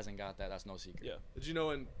Michigan hasn't got that. That's no secret. yeah. Did you know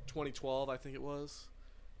in 2012, I think it was,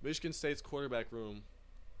 Michigan State's quarterback room,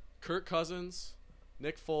 Kirk Cousins,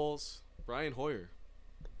 Nick Foles, Brian Hoyer.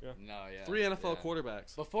 Yeah. No, yeah. 3 NFL yeah.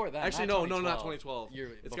 quarterbacks. Before that. Actually, not no, not 2012.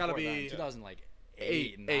 It's got to be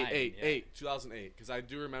 2008, 2008. Because I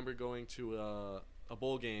do remember going to a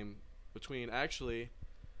bowl game between actually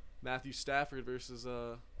Matthew Stafford versus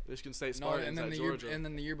Michigan State Spartans at Georgia. And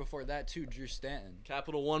then the year before that too, Drew Stanton.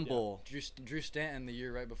 Capital One Bowl. Drew Stanton the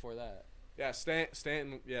year right before that. Yeah,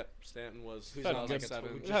 Stanton. Yep, Stanton was. Who's Had on, good, like,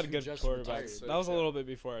 a we just- had who good just quarterbacks. retired. That was a Yeah. little bit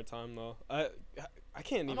before our time, though. I can't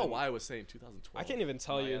I even. don't know why I was saying 2012. I can't even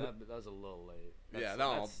tell Oh, you. yeah, that was a little late. Yeah,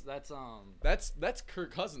 no. That's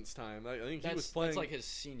Kirk Cousins' time. I think he was playing. That's like his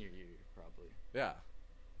senior year, probably. Yeah.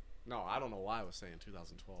 No, I don't know why I was saying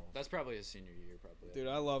 2012. That's probably his senior year, probably. Dude,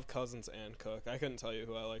 I love Cousins and Cook. I couldn't tell you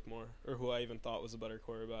who I like more or who I even thought was a better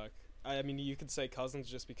quarterback. I mean, you could say Cousins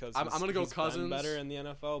just because I'm gonna go he's Cousins been better in the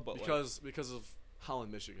NFL, but because of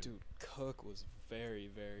Holland, Michigan. dude, Cook was very,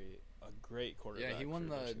 very a great quarterback. Yeah, he won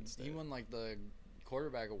for Michigan State. like the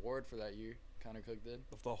quarterback award for that year. Connor Cook did.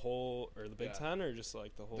 of the whole or the Big Yeah. Ten or just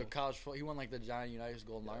like the whole. The college he won like the Johnny Unitas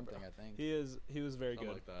Golden Arm bro. thing, I think. He was very Something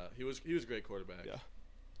good. like that. He was a great quarterback. Yeah.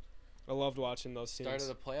 I loved watching those teams. Started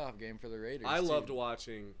a playoff game for the Raiders. I too. loved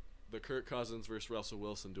watching the Kirk Cousins versus Russell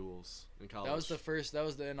Wilson duels in college. That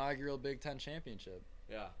was the inaugural Big Ten championship.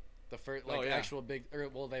 Yeah. The first Oh, yeah. actual big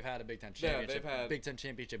they've had a Big Ten Yeah, championship. they've had- Big Ten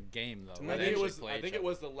championship game though. Didn't where I they they think it actually was. play I each think it other.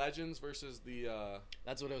 was the Legends versus the.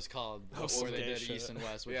 That's what it was called That was before some they gay did shit. East and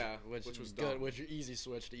West. Which which was good. dumb. Which easy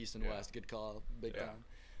switch to East and Yeah. West. Good call, big Yeah. time.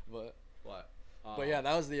 But What? yeah,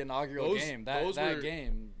 that was the inaugural those- game. those That were-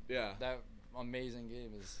 game, Yeah. that amazing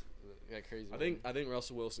game is crazy. I think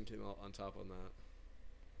Russell Wilson came out on top on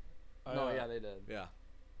that. No, yeah, they did. Yeah.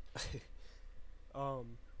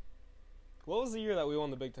 What was the year that we won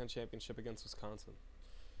the Big Ten championship against Wisconsin?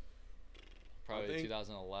 Probably think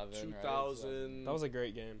 2011. 2000. That was a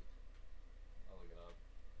great game. I'll look it up.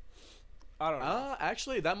 I don't know.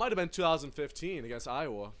 Actually, that might have been 2015 against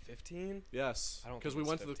Iowa. 15? Yes. I don't Because think we it's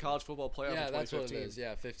went to the 15. college football playoff Yeah, in that's what 2015. it is.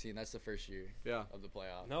 Yeah, 15. That's the first year Yeah. of the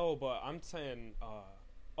playoff. No, but I'm saying.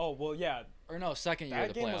 Oh well, yeah. Or no, second year That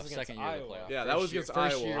of the game was playoff. against Second year of the Iowa. playoff. Yeah, that First was year- against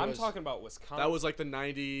first Iowa. year I'm was- talking about Wisconsin. That was like the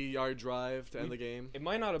 90-yard drive to end the game. It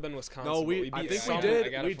might not have been Wisconsin. No, but we. beat I think we some- I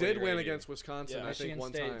did. got it We for you did right win here. against Wisconsin. Yeah. I Michigan think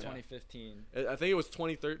one State time. 2015. I think it was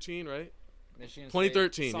 2013, right? Michigan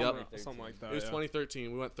 2013. Something, Yep. something like that. It was yeah.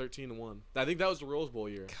 2013. We went 13-1. I think that was the Rose Bowl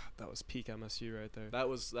year. God, that was peak MSU right there. That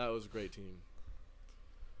was a great team.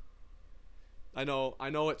 I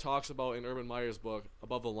know it talks about in Urban Meyer's book,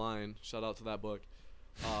 Above the Line, shout out to that book.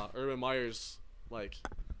 Urban Meyer's like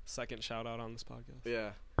Second shout out on this podcast.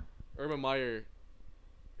 yeah. Urban Meyer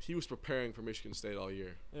he was preparing for Michigan State all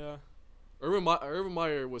year. Yeah. Urban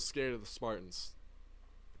Meyer was scared of the Spartans.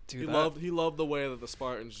 Dude, He loved the way that the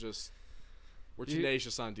Spartans just were You-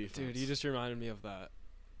 tenacious on defense. Dude, you just reminded me of that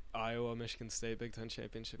Iowa Michigan State Big Ten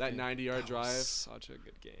championship. That game. 90-yard That drive. was such a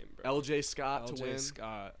good game, bro. LJ Scott to LJ win.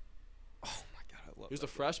 Scott. Oh my god, I love. He was that a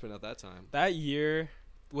game. freshman at that time. That year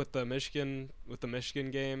with the Michigan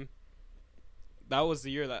game. That was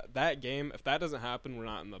the year that game. If that doesn't happen, we're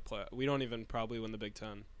not in the play. We don't even probably win the Big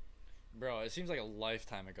Ten. Bro, it seems like a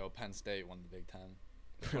lifetime ago Penn State won the Big Ten.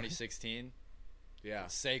 2016. Yeah.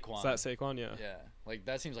 Saquon. Is that Saquon? Yeah. Yeah, like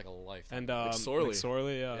that seems like a lifetime. And McSorley.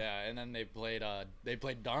 McSorley, yeah. yeah, and then they played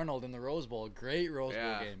Darnold in the Rose Bowl. Great Rose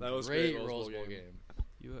Yeah, Bowl game. that was a great great Rose Bowl game.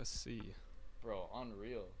 USC. Bro,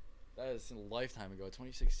 unreal. That is a lifetime ago.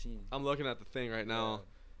 2016. I'm looking at the thing right now.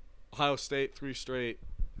 Ohio State 3 straight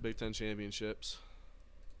Big Ten championships.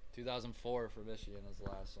 2004 for Michigan is the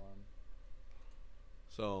last one.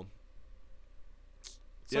 So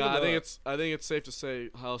Some yeah, of I the- think it's safe to say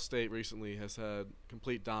Ohio State recently has had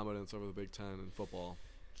complete dominance over the Big Ten in football.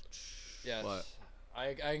 Yes. What?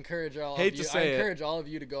 I encourage all Hate of to you. say I it. encourage all of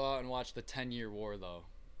you to go out and watch the 10-year war though.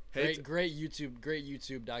 Hate Great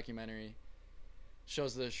YouTube documentary.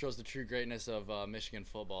 Shows the true greatness of Michigan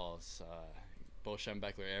football's Bo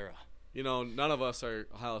Schembechler era. You know, none of us are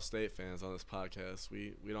Ohio State fans on this podcast.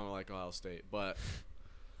 We don't like Ohio State, but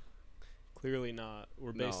Clearly not.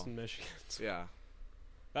 We're based No. in Michigan. yeah,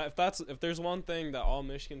 If there's one thing that all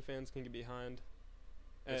Michigan fans can get behind,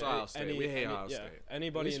 It's Ohio State. We hate Ohio State. At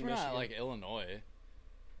Anybody least in we're Michigan. not like Illinois.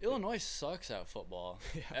 Illinois sucks at football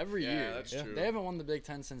every Yeah, year. that's Yeah. true. They haven't won the Big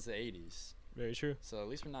Ten since the 80s. Very true. So at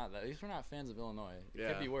least we're not fans of Illinois. It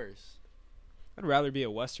Yeah. could be worse. I'd rather be a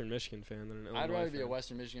Western Michigan fan than an Illinois I'd rather be a fan.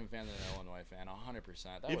 Western Michigan fan than an Illinois fan,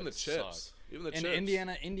 100%. That even the would chips, suck. even the And chips.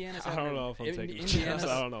 Indiana's I having don't know if I'm taking the Indiana's, chips.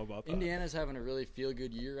 I don't know about that. Indiana's having a really feel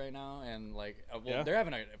good year right now, and Yeah. they're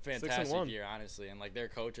having a fantastic 6-1. year, honestly, and like their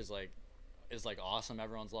coach is like awesome.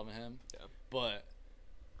 Everyone's loving him. Yeah. But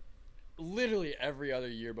literally every other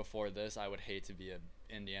year before this, I would hate to be an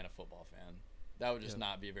Indiana football fan. That would just Yeah.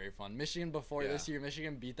 not be very fun. Michigan before this year,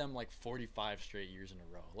 Michigan beat them like 45 straight years in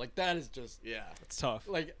a row. Like that is just Yeah. It's tough.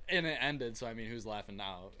 like, and it ended. So I mean, who's laughing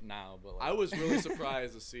now? But like, I was really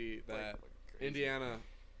surprised to see that like, crazy. Indiana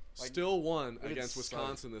Like, still won it against sucked.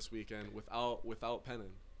 Wisconsin this weekend without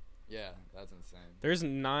Pennon. Yeah, that's insane. There's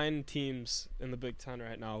 9 teams in the Big Ten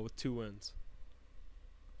right now with 2 wins.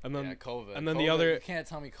 And then Yeah, COVID. and then the COVID, other- you can't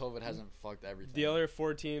tell me COVID hasn't fucked everything. the other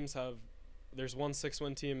 4 teams have. There's one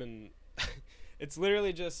 6-win team, and it's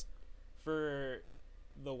literally just for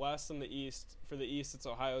the West and the East. For the East, it's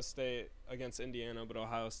Ohio State against Indiana, but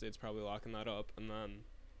Ohio State's probably locking that up, and then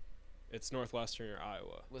it's Northwestern or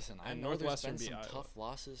Iowa. Listen, I and know Northwestern there's been beat some Iowa. tough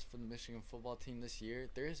losses for the Michigan football team this year.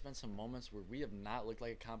 There has been some moments where we have not looked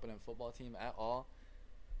like a competent football team at all.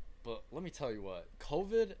 But let me tell you what,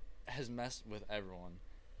 COVID has messed with everyone.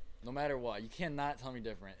 No matter what, you cannot tell me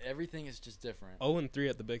different. Everything is just different. 0-3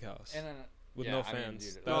 at the Big House And then, with yeah, no I mean, fans.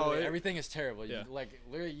 dude, That- No, literally, it- everything is terrible. Yeah.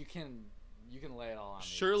 Literally, you can lay it all on me.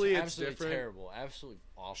 Surely it's absolutely different. terrible, absolutely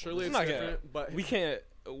awful. Surely I'm it's not gonna- different, but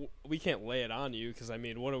we can't lay it on you because I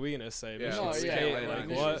mean, what are we gonna say? Yeah, no, Michigan yeah, State, like, like,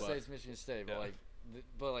 Michigan what? State's Michigan State, but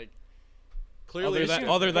Yeah. like clearly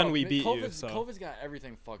Other than Bro, we beat you, COVID's, so. COVID's got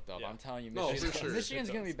everything fucked up. Yeah. I'm telling you, No, for Michigan's, sure, it Michigan's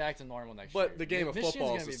gonna does. be back to normal next But year. the game of Michigan's football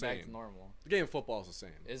gonna is be the back to same. normal. the game of football is the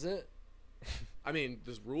same. Is it? I mean,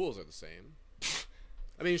 the rules are the same.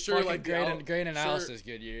 I mean, sure, Fucking like great sure, analysis,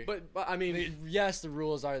 Goodyear. but I mean, Yes, the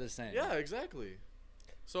rules are the same. yeah, exactly.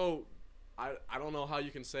 So, I don't know how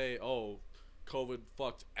you can say, oh, COVID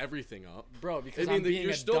fucked everything up. Bro, because I mean, I'm being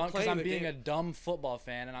you're a still dumb, because playing I'm the being a game. dumb football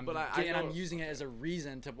fan, and But I know- I'm using it as a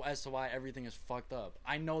reason as to why everything is fucked up.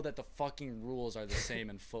 I know that the fucking rules are the same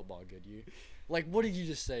in football, Goodyear. Like, what did you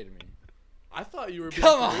just say to me? I thought you were being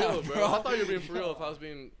Come for on, real, bro. bro. I thought you were being for real. If I was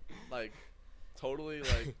being like totally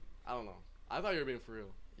like I don't know. I thought you were being for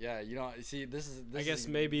real. Yeah, you know, see, this is. I guess is,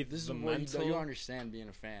 maybe this is the what mental- you don't understand being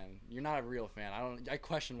a fan. You're not a real fan. I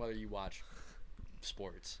question whether you watch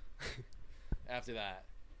sports. After that,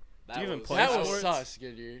 That Do you even was, play that that was sports? sus,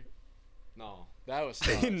 Goodyear. No, That was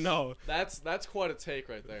sus. No. that's quite a take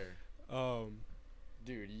right there.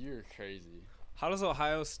 Dude, you're crazy. How does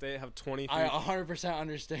Ohio State have 23? I 100%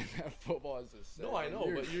 understand that football is the same. No, I know,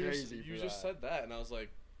 You're but you crazy for just that. said that, and I was like,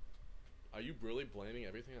 are you really blaming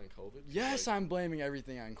everything on COVID? Yes, Like, I'm blaming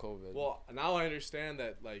everything on COVID. Well, now I understand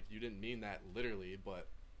that like you didn't mean that literally, but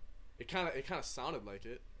it kind of sounded like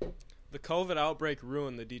it. The COVID outbreak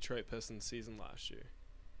ruined the Detroit Pistons season last year.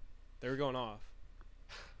 They were going off.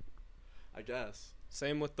 I guess.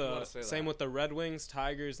 Same with You wanna say that. the Red Wings,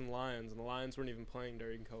 Tigers, and Lions, and the Lions weren't even playing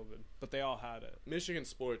during COVID, but they all had it. Michigan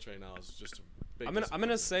sports right now is just a big. I'm gonna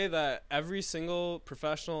disappointment. say that every single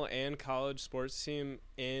professional and college sports team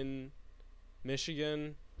in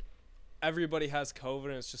Michigan, everybody has COVID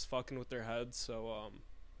and it's just fucking with their heads. So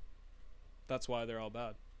that's why they're all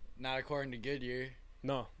bad. Not according to Goodyear.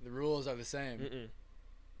 No. The rules are the same. Mm-mm.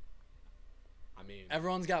 I mean,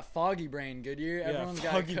 Everyone's got foggy brain, Goodyear. Yeah, Everyone's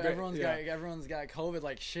got foggy brain, everyone's yeah. got everyone's got COVID.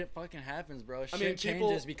 Like shit fucking happens, bro. Shit mean, people-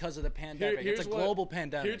 changes because of the pandemic. here's It's a what- global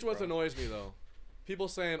pandemic. here's what bro. annoys me though. People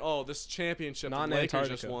saying, "Oh, this championship Not the in Lakers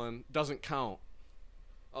just Antarctica. won doesn't count."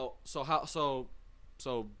 Oh,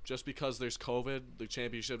 so just because there's COVID, the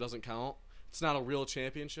championship doesn't count? It's not a real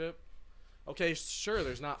championship? Okay, sure,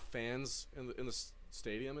 there's not fans in the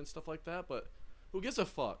stadium and stuff like that, but who gives a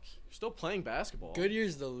fuck? You're still playing basketball.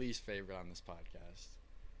 Goodyear's the least favorite on this podcast.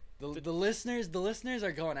 The listeners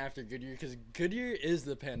are going after Goodyear because Goodyear is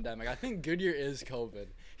the pandemic. I think Goodyear is COVID.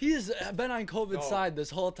 He has been on COVID's No. side this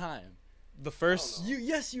whole time. The first. No.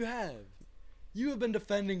 Yes, you have. You have been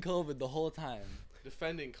defending COVID the whole time.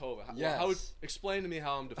 Defending COVID. Yes. How would explain to me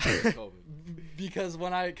how I'm defending COVID? Because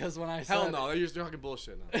when I said Hell no, you're talking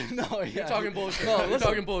bullshit now. no, yeah. You're talking bullshit. No, You're listen.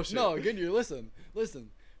 talking bullshit. No, Goodyear, listen.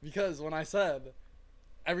 Because when I said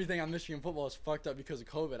everything on Michigan football is fucked up because of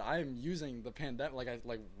COVID, I am using the pandemic,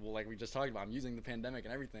 like we just talked about. I'm using the pandemic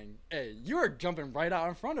and everything. Hey, you are jumping right out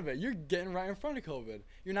in front of it. You're getting right in front of COVID.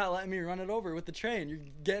 You're not letting me run it over with the train. You're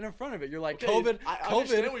getting in front of it. You're like, Okay, COVID, I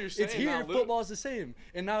understand COVID, what you're it's saying here. now, Football is the same.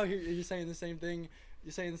 And now you're saying the same thing.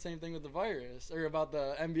 You're saying the same thing with the virus or about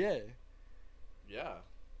the NBA. Yeah.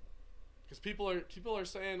 Because people are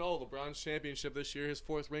saying, oh, LeBron's championship this year, his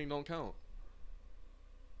fourth ring don't count.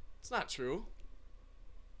 It's not true.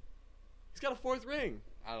 He's got a fourth ring.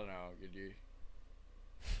 I don't know, Goodyear.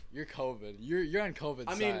 You're COVID. You're on COVID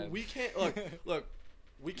I side. mean, we can't look.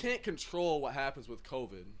 We can't control what happens with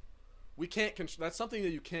COVID. We can't. That's something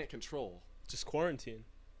that you can't control. Just quarantine.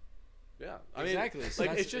 Yeah, Exactly, so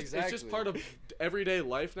Like that's- it's just exactly. part of everyday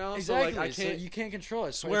life now. Exactly. So like I can't. So you can't control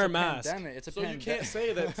it. So wear it's a mask. Pandemic. It's a So you can't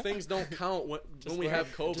say that things don't count when we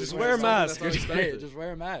have COVID. Just when wear a it's something mask. that's Just unexpected. Just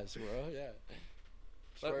wear a mask, bro. Yeah.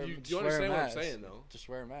 You understand what I'm saying, though? Just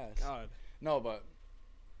wear a mask. God. No, but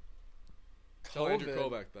Tell Andrew COVID-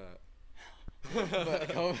 Kovac that. but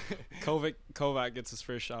Kovac gets his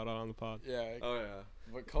first shout out on the pod. yeah, Oh yeah.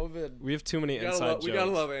 but COVID. We have too many We gotta, inside love, jokes. we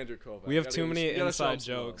gotta love Andrew Kovac. We have Gotta too give him- many we gotta show him inside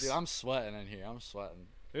some love. jokes. Dude, I'm sweating in here. I'm sweating.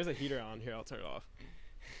 There's a heater on here. I'll turn it off.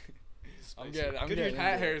 I'm getting. Goodyear's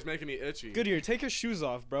hat hair is making me itchy. Goodyear, take your shoes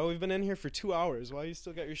off, bro. We've been in here for 2 hours. Why you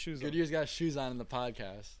still got your shoes on? Goodyear's got shoes on in the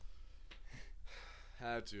podcast.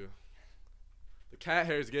 Had to. The cat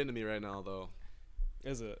hair is getting to me right now, though.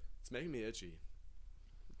 Is it? It's making me itchy.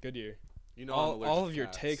 Goodyear. You know, I'm All allergic of to your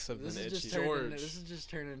cats. takes have This been is itchy. just turned. George. This is just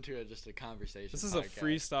turned into just a conversation. This is a podcast.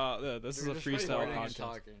 freestyle. Yeah, this We're is a just freestyle recording and podcast.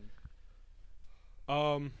 talking.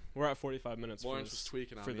 We're at 45 minutes Lawrence for was this.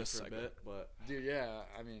 tweaking on for me this for a segment. bit, but Dude, yeah.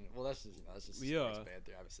 I mean, well, that's just Yeah. Space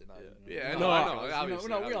Panther, obviously not. Yeah, no, I know, obviously,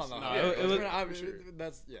 no, we all know. obviously. how No, it it goes. was- We're not- for sure.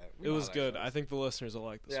 That's yeah. we It know was how that good. goes. I think the listeners will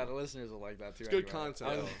like this. Yeah, one. the listeners will like that too. It's good anyway.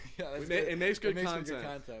 content, though. Yeah, that's it makes good it makes content. Good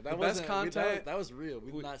content. The That best wasn't- content- that was real.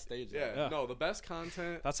 We did not stage yeah, that. Yeah. no, the best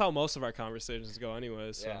content. That's how most of our conversations go,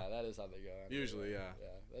 anyways. So. Yeah, that is how they go. anyway. Usually, yeah. Yeah,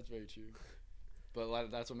 that's very true. But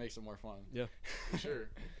that's what makes it more fun. Yeah. For sure.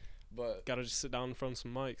 But Gotta just sit down in front of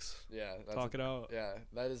some mics, yeah, that's talk it out. Yeah,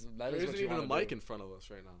 that is There what isn't you even a wanna mic do. in front of us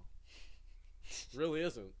right now. Really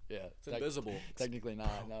isn't. Yeah, It's invisible. Technically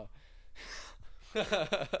not. No.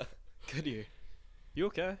 Goodyear. You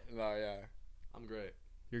okay? No. Yeah. I'm great.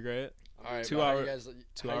 You're great. All right. 2 but how hour- You guys,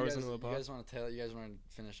 2 how you hours guys, into the pod? You guys want to tell? You guys want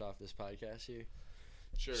to finish off this podcast here?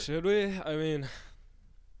 Sure. Should we? I mean,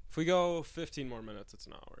 if we go 15 more minutes, it's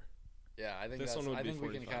an hour. Yeah, I think This that's. one would I be think we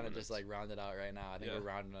can 45 kind of just minutes. like round it out right now. I think Yeah. we're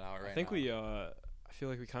rounding it out right now. I think we. I feel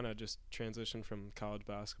like we kind of just transitioned from college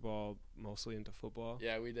basketball mostly into football.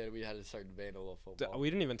 Yeah, we did. We had to start debating a little football. We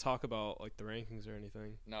didn't even talk about like the rankings or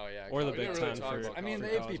anything. No, yeah. Or the college Big didn't Ten really talk for. about I mean, for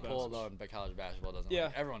the college AP poll basketball. though, but college basketball doesn't. Yeah.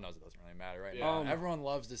 Like, everyone knows it doesn't really matter right Yeah. now. Everyone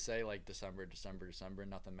loves to say like December,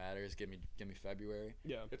 nothing matters. Give me February.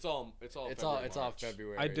 Yeah. It's all. It's February, all March.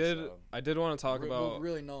 February. I did. So. I did want to talk about. We're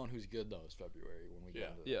really knowing who's good though is February when we Yeah.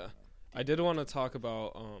 get into Yeah. I did want to talk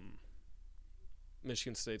about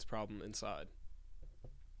Michigan State's problem inside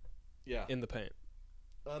Yeah. in the paint.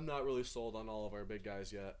 I'm not really sold on all of our big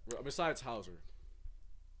guys yet. Besides Hauser.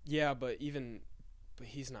 Yeah, but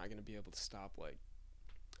he's not gonna be able to stop. Like,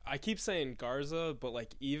 I keep saying Garza, but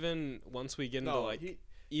like even once we get into No, like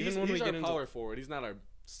he's when we our get into power forward. He's not our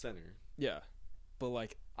center. yeah, but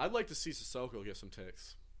like I'd like to see Sissoko get some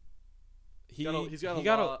ticks. he got a- he's got a he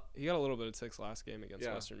got lot- a little bit of ticks last game against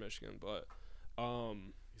Yeah. Western Michigan, but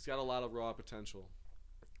He's got a lot of raw potential.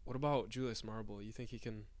 what about Julius Marble? You think he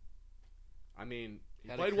can? I mean, he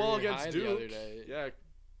Had a played well career high against the other Duke. day. Yeah,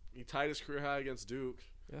 he tied his career high against Duke.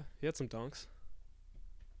 Yeah, he had some dunks.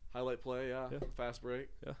 Highlight play, yeah. Yeah. Fast break.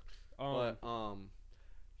 Um, But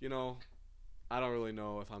you know, I don't really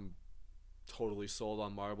know if I'm totally sold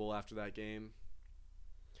on Marble after that game.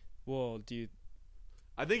 well, do you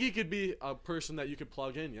I think he could be a person that you could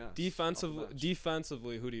plug in. Yeah.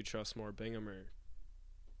 defensively, who do you trust more, Bingham or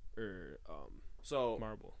So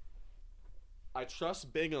Marble? I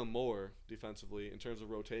trust Bingham more defensively in terms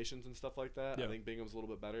of rotations and stuff like that. Yeah. I think Bingham's a little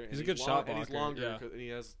bit better. He's a good shot and he's blocker, longer yeah. and he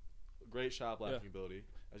has great shot blocking Yeah. ability,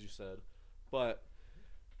 as you said. But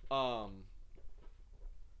I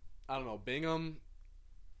don't know. Bingham,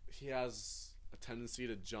 he has a tendency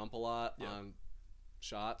to jump a lot Yeah. on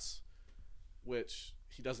shots, which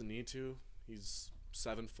he doesn't need to. He's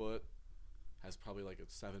 7 foot, has probably like a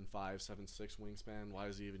 7'5", 7'6" wingspan. Why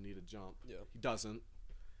does he even need a jump? Yeah. He doesn't.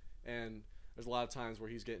 And there's a lot of times where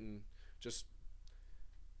he's getting just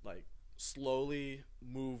like slowly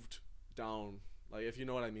moved down. Like, if you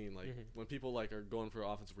know what I mean, like Mhm. when people like are going for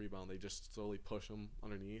offensive rebound, they just slowly push him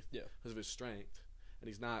underneath Yeah. because of his strength, and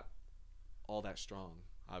he's not all that strong.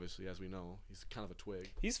 Obviously, as we know, he's kind of a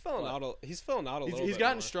twig. He's filling But- out a little. He's bit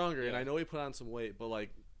gotten more. stronger, and Yeah. I know he put on some weight, but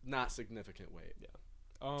like not significant weight.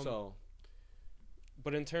 So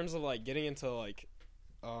But in terms of like getting into like,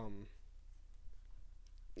 not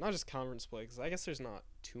just conference play, because I guess there's not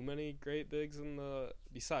too many great bigs in the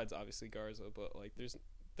besides obviously Garza, but like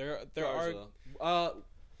there are Garza.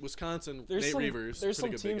 Wisconsin. there's Nate some Reavers, there's some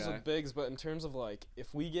pretty good big teams guy. with bigs, but in terms of like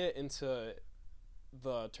if we get into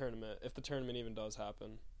the tournament, if the tournament even does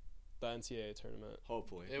happen, the NCAA tournament,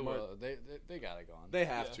 Hopefully, It will. They got it going. they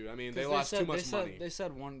have Yeah. to. I mean, 'Cause they lost too much they said, money. They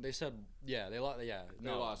said one. They said yeah. They lost. Yeah. They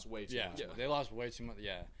lost way too Yeah. much. money. They lost way too much.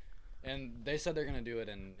 Yeah. And they said they're gonna do it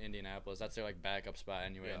in Indianapolis. That's their like backup spot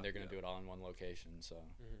anyway, Yeah, and they're gonna yeah. do it all in one location. So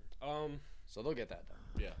they'll get that done.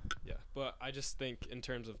 Yeah. but I just think in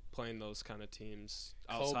terms of playing those kind of teams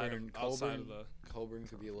outside of the, Coburn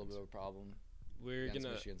could be a little bit of a problem we're against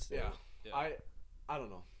gonna Michigan State. Yeah. yeah. I don't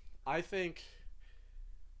know. I think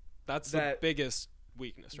That's the biggest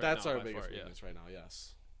weakness right That's now. our by biggest far, weakness right now.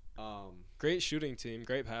 Yes. Great shooting team,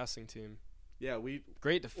 great passing team, Yeah, we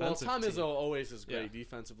great defensive Tom team. Izzo always is great Yeah.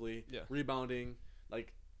 defensively, Yeah. rebounding,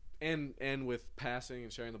 like, and with passing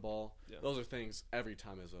and sharing the ball. Yeah. Those are things every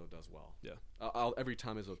Tom Izzo does well. Yeah. Every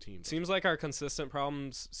Tom Izzo team does. Seems like our consistent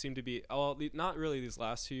problems seem to be not really these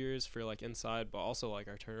last 2 years for like inside, but also like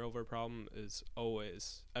our turnover problem is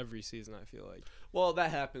always every season. I feel like. Well,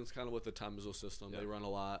 that happens kind of with the Tom Izzo system. Yeah. They run a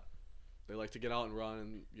lot. They like to get out and run,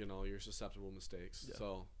 and you're susceptible to mistakes. Yeah.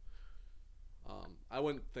 So, I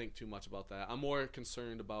wouldn't think too much about that. I'm more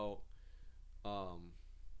concerned about,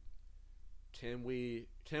 can we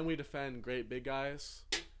defend great big guys,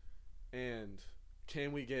 and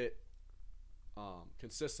can we get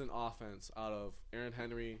consistent offense out of Aaron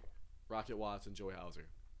Henry, Rocket Watts, and Joey Hauser?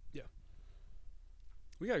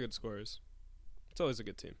 We got good scorers. It's always a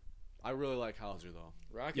good team. I really like Hauser though.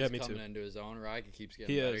 Rocket's me coming too. into his own. Rocket keeps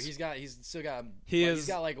getting He better. is. He's still got. He's He's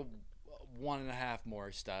got like 1.5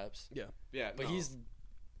 more steps. Yeah, But no. he's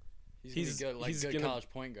He's- gonna be good, like he's good gonna- college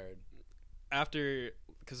point guard. after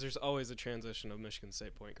because there's always a transition of Michigan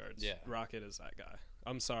State point guards. Yeah. Rocket is that guy.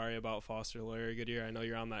 I'm sorry about Foster Lawyer Goodyear. I know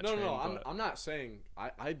you're on that No, train. no, but I'm not saying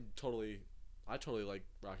I totally like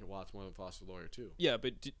Rocket Watts more than Foster Lawyer too. yeah,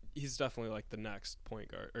 but he's definitely like the next point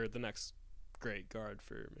guard or the next great guard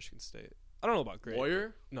for Michigan State. I don't know about great.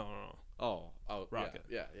 Lawyer? No. Oh, Rocket.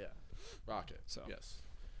 Yeah, Rocket. So. Yes,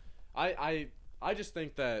 I just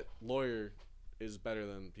think that Lawyer is better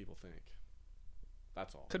than people think.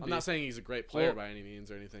 That's all. Could I'm be. not saying he's a great player Well- by any means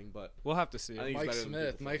or anything, but We'll have to see. I think he's Mike better than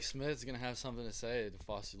Smith. people Mike think. Smith's gonna have something to say to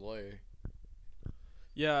Foster Lawyer.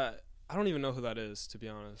 Yeah, I don't even know who that is, to be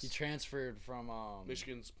honest. He transferred from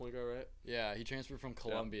Michigan's point guard, right? Yeah, he transferred from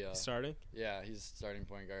Columbia. He's starting? Yeah, he's starting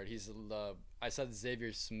point guard. I said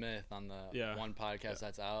Xavier Smith on the one podcast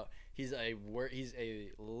that's out. He's a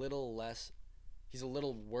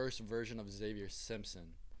little worse version of Xavier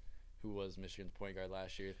Simpson, who was Michigan's point guard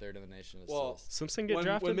last year, third in the nation in Well, assists. Simpson get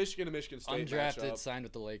drafted? When Michigan and Michigan State match Undrafted, up, signed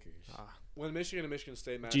with the Lakers. when Michigan and Michigan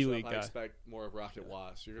State match G up, League I guy. expect more of Rocket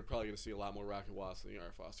Watts. You're probably going to see a lot more Rocket Watts than you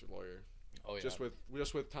are Foster Lawyer. Oh yeah, Just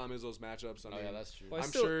with Tom Izzo's matchups. I mean, that's true. Well, I I'm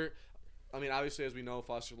still- sure. I mean, obviously, as we know,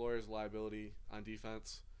 Foster Lawyer is a liability on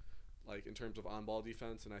defense, like in terms of on-ball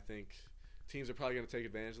defense, and I think teams are probably going to take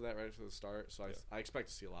advantage of that right from the start. So I expect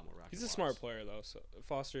to see a lot more Rocket He's a Watts. smart player, though. So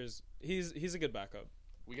Foster's he's a good backup.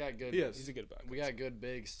 We got good. He is. He's a good backup. We got good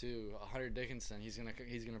bigs too. Hunter Dickinson. He's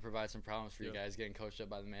gonna provide some problems for you Yeah. guys getting coached up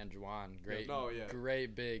by the man Juwan. Great. No, yeah.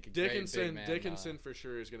 Great big. Dickinson, great big man, Dickinson for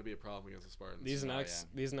sure is going to be a problem against the Spartans. These Oh,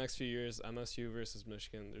 these next few years, MSU versus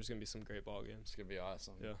Michigan, there's gonna be some great ball games. It's gonna be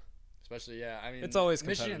awesome. Yeah. Especially, I mean, It's always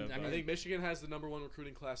Michigan. competitive, I but- mean, I think Michigan has the number one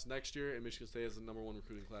recruiting class next year, and Michigan State has the number one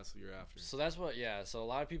recruiting class the year after. so that's what. Yeah. So a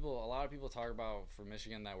lot of people talk about for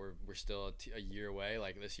Michigan that we're still a year away.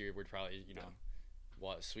 Like this year, we're probably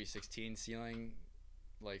Sweet 16 ceiling,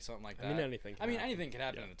 like something like that. I mean, anything. Can happen. anything can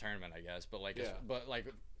happen Yeah. in the tournament, I guess. But Yeah.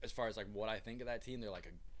 as far as like what I think of that team, they're like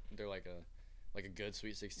a good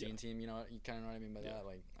Sweet 16 Yeah. team. You know, you kind of know what I mean by Yeah. that.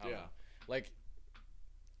 Like, I don't Yeah. know. Like,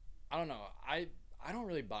 I don't know. I don't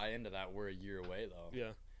really buy into that. We're a year away though.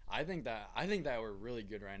 Yeah. I think that we're really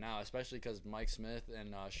good right now, especially because Mike Smith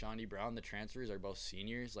and Shawnee Brown, the transfers, are both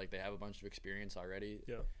seniors. Like they have a bunch of experience already.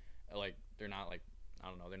 Yeah. Like they're not like I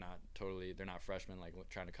don't know. They're not freshmen like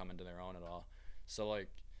trying to come into their own at all. So like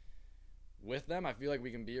with them, I feel like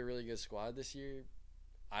we can be a really good squad this year.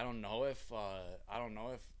 I don't know if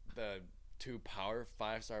the two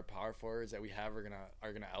 5-star power forwards that we have are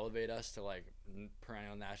gonna elevate us to like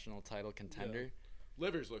perennial national title contender.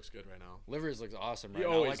 Livers looks good right now. Livers looks awesome He right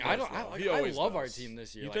now. always Like does, I though. He always love our does. team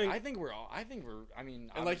this year. You Like, think- I think we're. I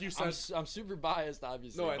mean, And like you said- I'm super biased,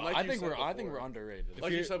 obviously. No, and but like I you think said I think before. we're underrated. Like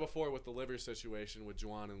you're- you said before with the Livers situation with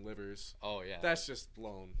Juwan and Livers, Oh yeah, that's just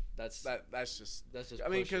blown. that's That's just. just. I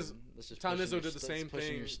mean, 'cause that's just Tom pushing Izzo your did the st- same pushing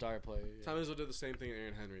thing. Your star player. Yeah. Tom Izzo did the same thing to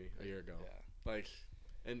Aaron Henry a year ago. Yeah. Like,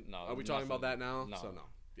 and No, are we talking about that now? no. So no.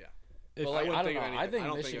 Yeah. If, But I like, wouldn't I don't think of know. anything- I think I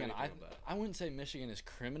don't think Michigan. anything of that. I wouldn't say Michigan is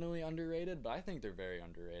criminally underrated, but I think they're very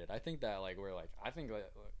underrated. I think that like we're like I think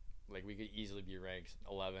like we could easily be ranked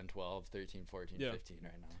 11, 12, 13, 14, Yeah. 15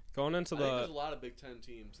 right now. going into I think there's a the lot of Big Ten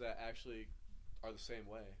teams that actually are the same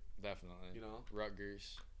way. Definitely. You know.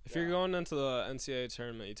 Rutgers. if you're Yeah. going into the NCAA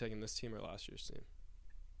tournament, you taking this team or last year's team?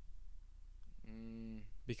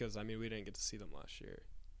 Because I mean, we didn't get to see them last year.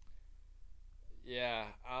 Yeah.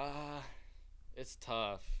 It's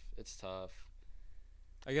tough. It's tough.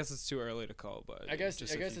 I guess it's too early to call, but I guess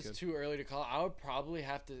just if you it's could. too early to call. I would probably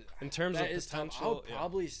have to. In terms That of is tough. I potential,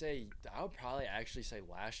 would probably actually say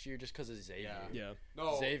last year just because of Xavier. yeah.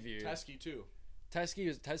 No. Xavier. Teskey too.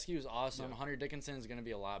 Teskey was awesome. Yeah. Hunter Dickinson is going to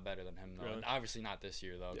be a lot better than him, though. Really? Obviously not this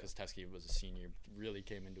year, though, Yeah. because Teskey was a senior, really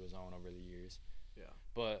came into his own over the years. Yeah.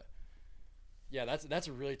 But yeah, that's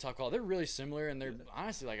a really tough call. They're really similar, and they're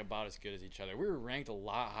honestly like about as good as each other. We were ranked a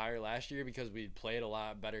lot higher last year because we played a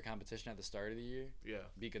lot better competition at the start of the year. Yeah.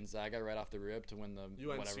 Beat Gonzaga right off the rip to win the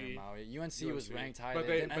UNC. whatever in Maui. UNC was ranked higher. But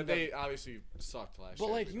didn't end they up- obviously sucked last But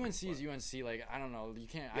year. like you know, UNC is but- UNC. Like I don't know. You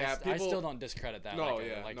can't. Yeah, I people- still don't discredit that. No, like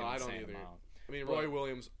yeah, like no, an I don't insane either. amount. I mean, but- Roy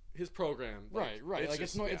Williams, his program. Right. Like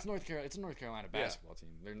just- it's yeah. North Carolina. It's a North Carolina Yeah. basketball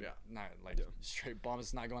team. They're Yeah. not like Yeah. straight bums.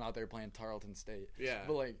 It's not going out there playing Tarleton State. Yeah.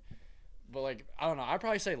 But like I don't know. I'd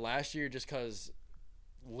probably say last year just because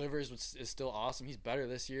Livers is still awesome. He's better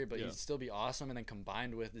this year, but Yeah. he'd still be awesome. And then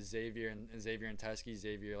combined with Xavier and Teskey,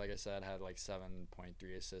 Xavier, like I said, had like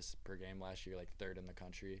 7.3 assists per game last year, like third in the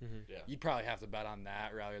country. Yeah. You'd probably have to bet on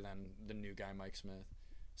that rather than the new guy Mike Smith,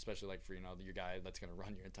 especially like for your guy that's gonna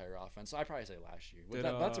run your entire offense. So I'd probably say last year.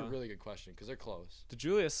 That's a really good question because they're close. Did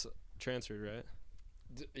Julius transferred, right?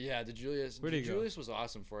 DeJulius. Where'd he go? DeJulius was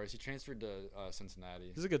awesome for us. He transferred to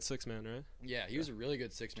Cincinnati. He's a good 6-man, right? Yeah, he was a really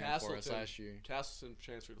good 6-man for us last year. Castleton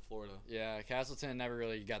transferred to Florida. Yeah, Castleton never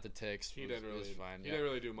really got the ticks. He was- didn't was really. fine. He Yeah. didn't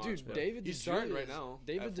really do much. Dude, but David he's starting right DeJulius- now.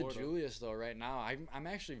 David at Florida. DeJulius though, right now, I'm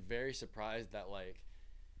actually very surprised that like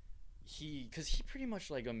because he pretty much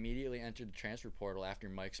like immediately entered the transfer portal after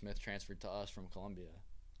Mike Smith transferred to us from Columbia,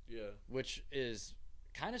 Yeah. which is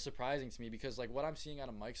kind of surprising to me because like what I'm seeing out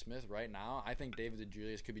of Mike Smith right now, I think David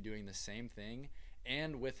DeJulius could be doing the same thing.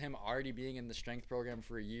 And with him already being in the strength program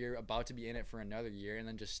for a year, about to be in it for another year, and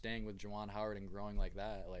then just staying with Juwan Howard and growing like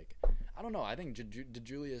that, like I don't know. I think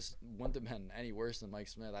DeJulius wouldn't have been any worse than Mike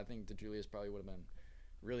Smith. I think DeJulius probably would have been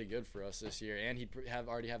really good for us this year, and he'd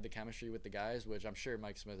already have the chemistry with the guys, which I'm sure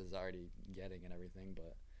Mike Smith is already getting and everything.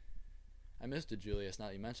 But I missed DeJulius. Now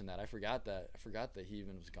that you mentioned that, I forgot that he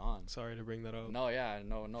even was gone. Sorry to bring that up. No, yeah,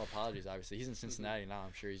 no apologies. Obviously, he's in Cincinnati now.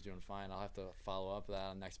 I'm sure he's doing fine. I'll have to follow up that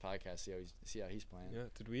on the next podcast. See how he's playing. Yeah.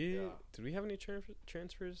 Did we have any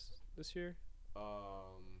transfers this year?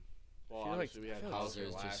 Well, I feel obviously like- we I had feel like Hauser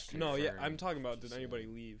Hauser's last just year. No, yeah. Confirmed. I'm talking about. Did Just anybody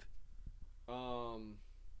saying. leave? I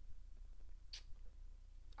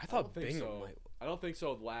I thought don't think Bingham so. might. I don't think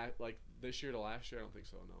so. Like this year to last year, I don't think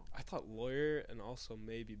so. No. I thought Lawyer and also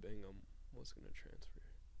maybe Bingham was gonna transfer.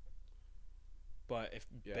 But if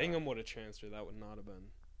Yeah. Bingham would have transferred, that would not have been.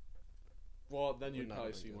 Well, then Would you'd not probably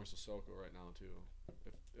have been see good. more Sissoko right now too.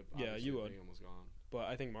 If Yeah, obviously you would. Bingham was gone. But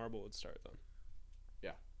I think Marble would start then.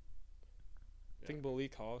 Yeah. I think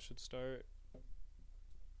Malik Hall should start.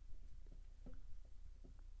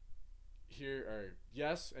 Here are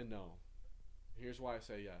yes and no. Here's why I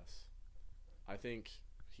say yes. I think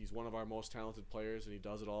he's one of our most talented players and he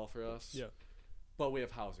does it all for us. Yeah. But we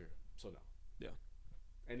have Hauser, so no. Yeah.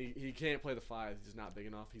 And he can't play the 5. He's not big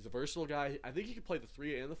enough. He's a versatile guy. I think he could play the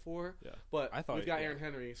 3 and the 4. Yeah. But I thought we've got yeah. Aaron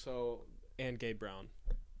Henry, so And Gabe Brown.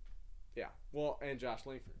 yeah. Well, and Josh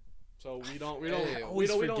Langford. So we don't Hey,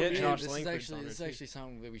 always forget need- Josh this is Langford's actually on this is our actually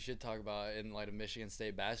something that we should talk about in light of Michigan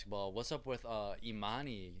State basketball. What's up with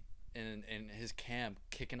Imani in his camp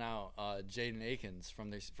kicking out Jaden Akins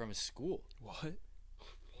from his school? What?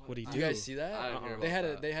 What do you Did do? you guys see that? I didn't hear They had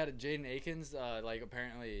about that. they had a Jaden Akins like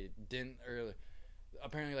apparently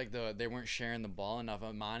like they weren't sharing the ball enough.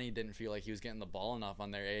 Imani didn't feel like he was getting the ball enough on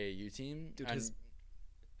their AAU team. Dude, and,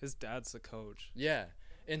 his dad's the coach. yeah.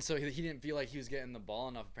 And so he didn't feel like he was getting the ball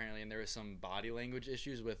enough apparently, and there was some body language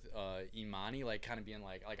issues with Imani, like kind of being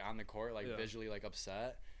like on the court, like Yeah. visually like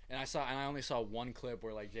upset. And I only saw one clip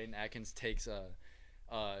where like Jaden Atkins takes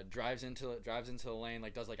drives into the lane,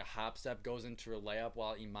 like does like a hop step, goes into a layup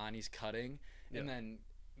while Imani's cutting, and Yeah. then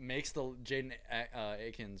makes the Jaden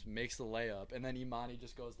Akins makes the layup, and then Imani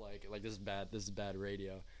just goes like this is bad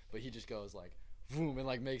radio, but he just goes like boom and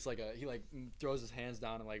like makes like he throws his hands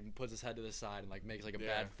down and like puts his head to the side and like makes like a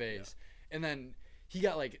bad face, and then he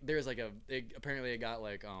got like there's like apparently it got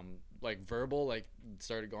like verbal, like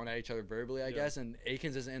started going at each other verbally, I Yeah. guess, and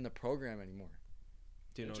Akins isn't in the program anymore.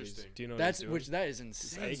 Do you know? Interesting. Do you know? That is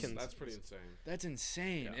insane. Akins. That's pretty insane. That's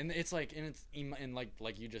insane, Yeah. and it's like, and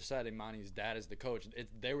like you just said, Imani's dad is the coach.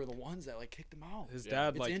 They were the ones that like kicked him out. His Yeah. dad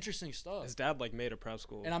It's like interesting stuff. his dad like made a prep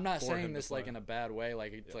school. And I'm not for saying him to this like play. in a bad way,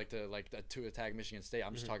 like it's Yeah. to attack Michigan State.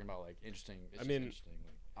 I'm just Mhm. talking about like interesting. It's I just mean, interesting. Like,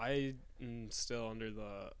 I am still under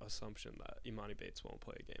the assumption that Imani Bates won't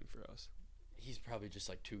play a game for us. he's probably just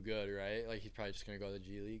like too good, right? Like he's probably just gonna go to the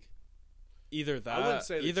G League. Either wouldn't that,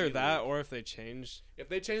 say the either G that, League. or if they change. If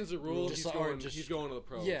they change the rule, Just- he's or going. just- He's going to the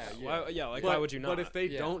pros. Yeah, yeah. Why would you not? But if they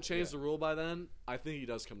Yeah, don't change yeah. the rule by then, I think he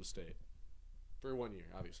does come to state for 1 year,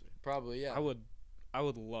 obviously. Probably, yeah. I would I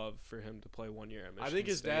would love for him to play 1 year at Michigan I think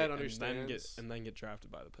his State dad and understands. then get drafted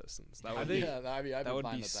by the Pistons. That I would think- be yeah, I mean, I'd that would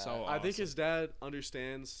fine be with that. so I think his awesome. dad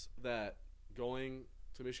understands that going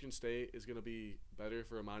to Michigan State is going to be better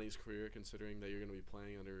for Amani's career, considering that you're going to be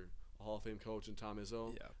playing under a Hall of Fame coach and Tom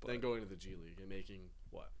Izzo, yeah, than but going to the G League and making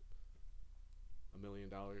what, $1 million.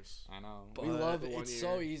 I know. But We love for it. 1 It's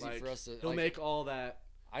so year. easy Like, for us to. He'll like, make all that.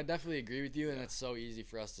 I definitely agree with you, and Yeah. it's so easy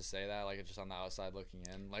for us to say that, like, it's just on the outside looking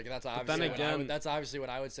in. Like, that's then obviously again- that's obviously what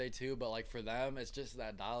I would say too. But like for them, it's just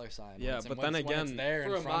that dollar sign. Yeah, Once- but and then once- when it's again- there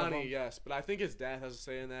For in front of Amani, them, yes, but I think his dad has a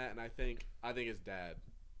say in that, and I think his dad's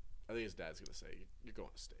going to say you're going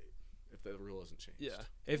to state if the rule isn't changed. yeah.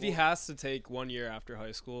 If he has to take 1 year after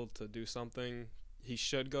high school to do something, he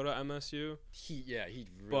should go to MSU. he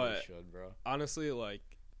really But- should, bro. Honestly, like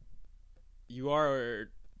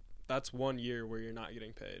that's 1 year where you're not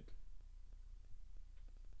getting paid.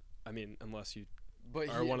 I mean, unless you But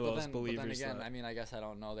are one of but those then, But then believers again, that- I mean, I guess I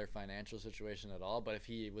don't know their financial situation at all. But if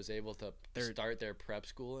he was able to They're- start their prep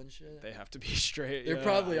school and shit, they have to be straight. They're yeah,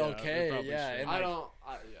 probably yeah, okay, they're probably yeah, straight. and I like- don't.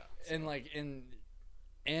 and like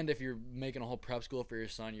and if you're making a whole prep school for your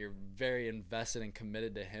son, you're very invested and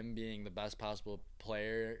committed to him being the best possible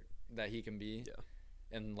player that he can be. Yeah.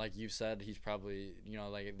 And like you said, he's probably,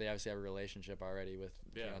 like they obviously have a relationship already with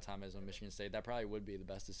Tom Izzo and Michigan State. That probably would be the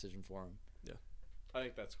best decision for him. I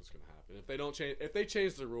think that's what's going to happen. If they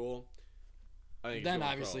change the rule, I think Then he's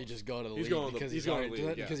going obviously pro. just go to the He's league going to the- because he's he's going to already the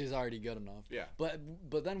league, yeah. because he's already good enough. Yeah.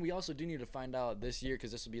 But then we also do need to find out this year,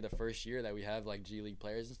 because this will be the first year that we have like G League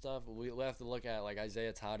players and stuff. We'll have to look at like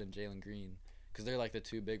Isaiah Todd and Jalen Green, because they're like the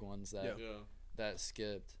two big ones that Yeah. that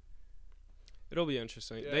skipped. It'll be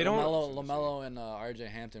interesting. Yeah, They don't. LaMelo and RJ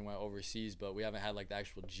Hampton went overseas, but we haven't had like the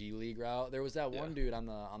actual G League route. There was that one dude on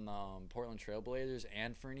the Portland Trailblazers,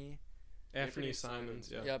 Anthony Anthony Simons.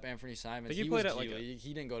 Yeah. Yep, Anthony Simons. think he He played was at, G like, a- League.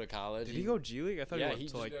 He didn't go to college. Did he go G League? I thought Yeah, he went he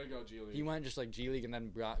to just like. There you go, G League. He went just like G League and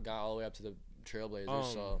then got all the way up to the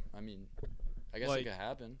Trailblazers. So I mean, I guess like- it could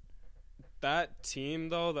happen. That team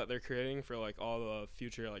though that they're creating for like all the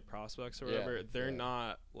future like prospects or Yeah, whatever, they're yeah.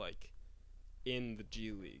 not like in the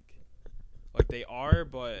G League. Like they are,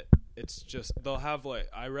 but it's just they'll have like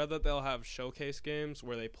I read that they'll have showcase games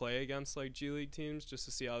where they play against like G League teams just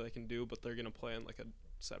to see how they can do, but they're gonna play in like a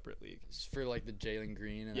separate league. It's for like the Jalen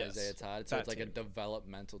Green and Yes, Isaiah Todd. So that it's like a team.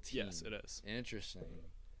 developmental team. Yes, it is. Interesting.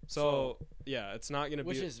 So yeah, it's not gonna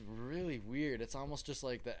Which be. is really weird. It's almost just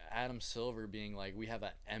like the Adam Silver being like, we have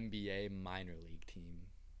an NBA minor league team.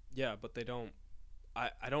 Yeah, but they don't.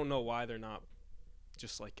 I don't know why they're not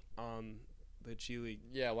just like on the G League.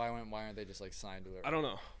 Yeah, why aren't they just like signed to it? I don't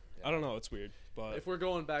know. Yeah. I don't know. It's weird, but If we're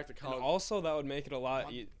going back to and college, also that would make it a lot.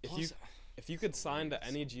 One- If plus- you If you could So sign weird, to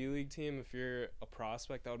any so G League team, if you're a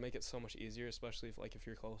prospect, that would make it so much easier, especially if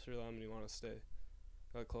you're closer to them and you want to stay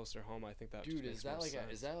closer to home. I think that Dude, just is makes that more like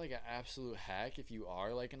sense. is that like an absolute hack if you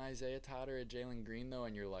are like an Isaiah Todd or a Jalen Green though,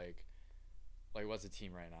 and you're like what's a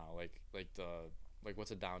team right now? Like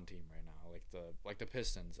what's a down team right now? Like the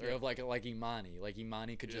Pistons or Yeah. of like Imani. Like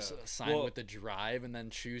Imani could just Yeah. sign Well- with the drive and then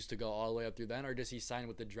choose to go all the way up through then, or does he sign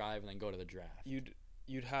with the drive and then go to the draft?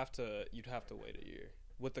 You'd have to wait a year.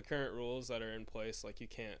 With the current rules that are in place, like you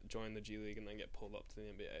can't join the G League and then get pulled up to the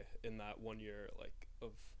NBA in that 1 year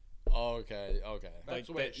of Oh, okay. That's like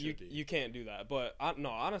the way that it you should be. you can't do that. But no,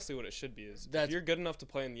 honestly, what it should be is if That's- you're good enough to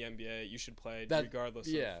play in the NBA, you should play That- regardless.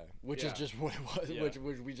 Yeah, which is Yeah. just what it was. Yeah. Which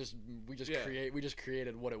we just Yeah.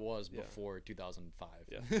 created what it was Yeah. before 2005.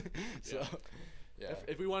 Yeah. So, yeah.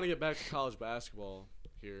 if we want to get back to college basketball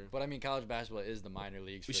here, But I mean, college basketball is the minor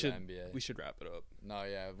leagues We for should the NBA. we should wrap it up. No,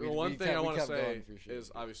 yeah. well, one thing I want to say for sure. is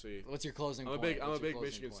obviously What's your closing I'm a point? big What's your big closing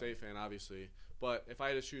Michigan point? State fan, obviously. But if I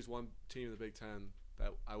had to choose one team in the Big Ten,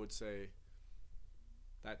 that I would say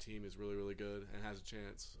that team is really, really good and has a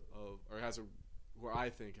chance of, or where I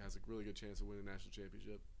think has a really good chance of winning a national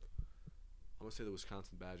championship. I'm gonna say the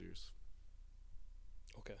Wisconsin Badgers.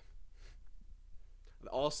 Okay. The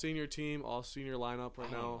all senior team, all senior lineup right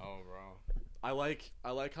now. Oh, bro. I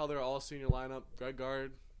like how they're all senior lineup. Greg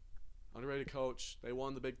Gard, underrated coach. They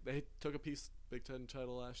took a Big Ten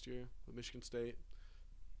title last year with Michigan State.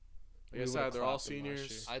 Like We I said, would've they're all clapped them last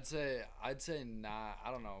seniors. year. I'd say not.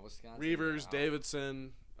 I don't know. Wisconsin. Reavers, no.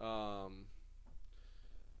 Davidson,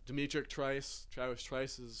 Demetric Trice, Travis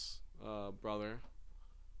Trice's brother.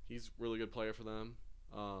 He's a really good player for them.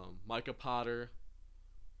 Micah Potter.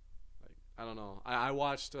 Like, I don't know. I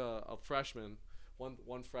watched a freshman,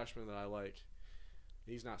 one freshman that I like.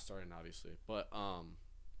 He's not starting obviously, but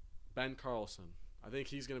Ben Carlson. I think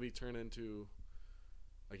he's gonna be turned into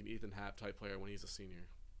like an Ethan Happ type player when he's a senior.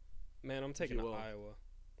 Man, I'm taking will. Iowa.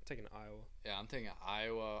 taking Iowa. Yeah, I'm taking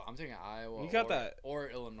Iowa. You got or, that. or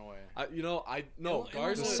Illinois.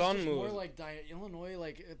 Garza. The sun is moves. more like Illinois.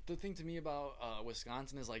 Like the thing to me about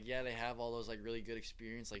Wisconsin is like, yeah, they have all those like really good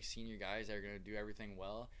experience, like senior guys that are gonna do everything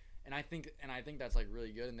well, and I think that's like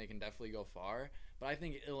really good, and they can definitely go far. But I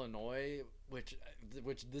think Illinois, which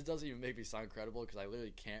this doesn't even make me sound credible because I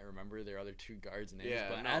literally can't remember their other two guards' names. Yeah,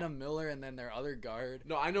 but no. Adam Miller and then their other guard.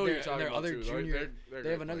 No, I know what you're talking about other too. Junior, They're they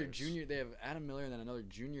have great another players. junior. They have Adam Miller and then another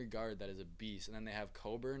junior guard that is a beast. And then they have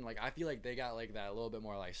Coburn. Like I feel like they got like that little bit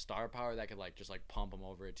more like star power that could like just like pump them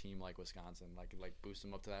over a team like Wisconsin, like boost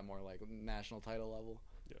them up to that more like national title level.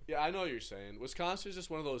 Yeah, I know what you're saying. Wisconsin's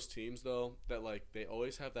just one of those teams though that like they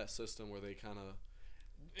always have that system where they kind of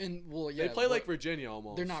And well, yeah, they play but like Virginia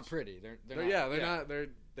almost. they're not pretty.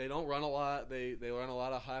 They don't run a lot. They run a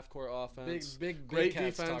lot of half court offense. Big great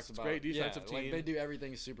Cats defense, talks about, great defensive team. Like they do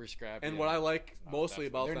everything super scrappy. And what I like mostly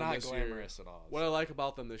about they're them not this glamorous year, at all. what I like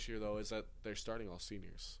about them this year though is that they're starting all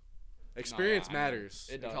seniors. Experience I mean, matters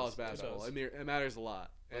it in does, college it basketball. does. It matters a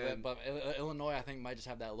lot. And But Illinois, I think, might just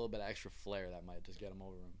have that little bit of extra flair that might just get them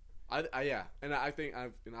over them. I think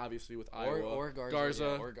and obviously with Iowa Or Garza.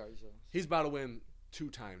 Yeah, or Garza. he's about to win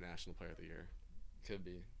 2-time National Player of the Year. Could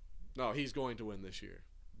be. No, he's going to win this year.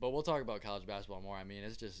 But we'll talk about college basketball more. I mean,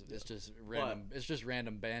 it's just random. It's just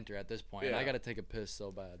random banter at this point. And I Yeah. got to take a piss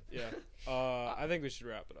so bad. Yeah. I think we should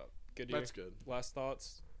wrap it up. Good year. That's good. Last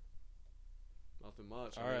thoughts. Nothing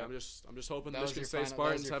much. All I mean, right. I'm just hoping That was Michigan your State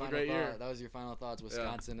final- Spartans have a great year. That was your final thoughts.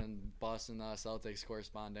 Wisconsin and Boston Celtics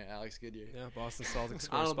correspondent Alex Goodyear. Yeah, Boston Celtics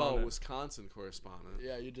I don't know about correspondent. Wisconsin correspondent.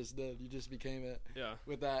 Yeah, you just did. You just became it Yeah.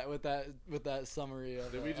 with that summary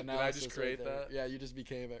of Did I just analysis create right there. that? Yeah, you just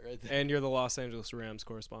became it right there. And you're the Los Angeles Rams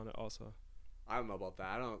correspondent also. I don't know about that.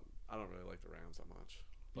 I don't really like the Rams that much.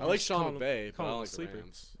 You I like just Sean call him- McVay, but call I him don't a like the sleeper.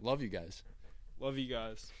 Rams. Love you guys. Love you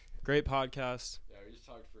guys. Great podcast. Yeah, we just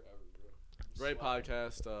talked forever, bro. Great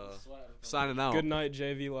podcast. Signing out. Good night,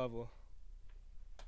 JV level.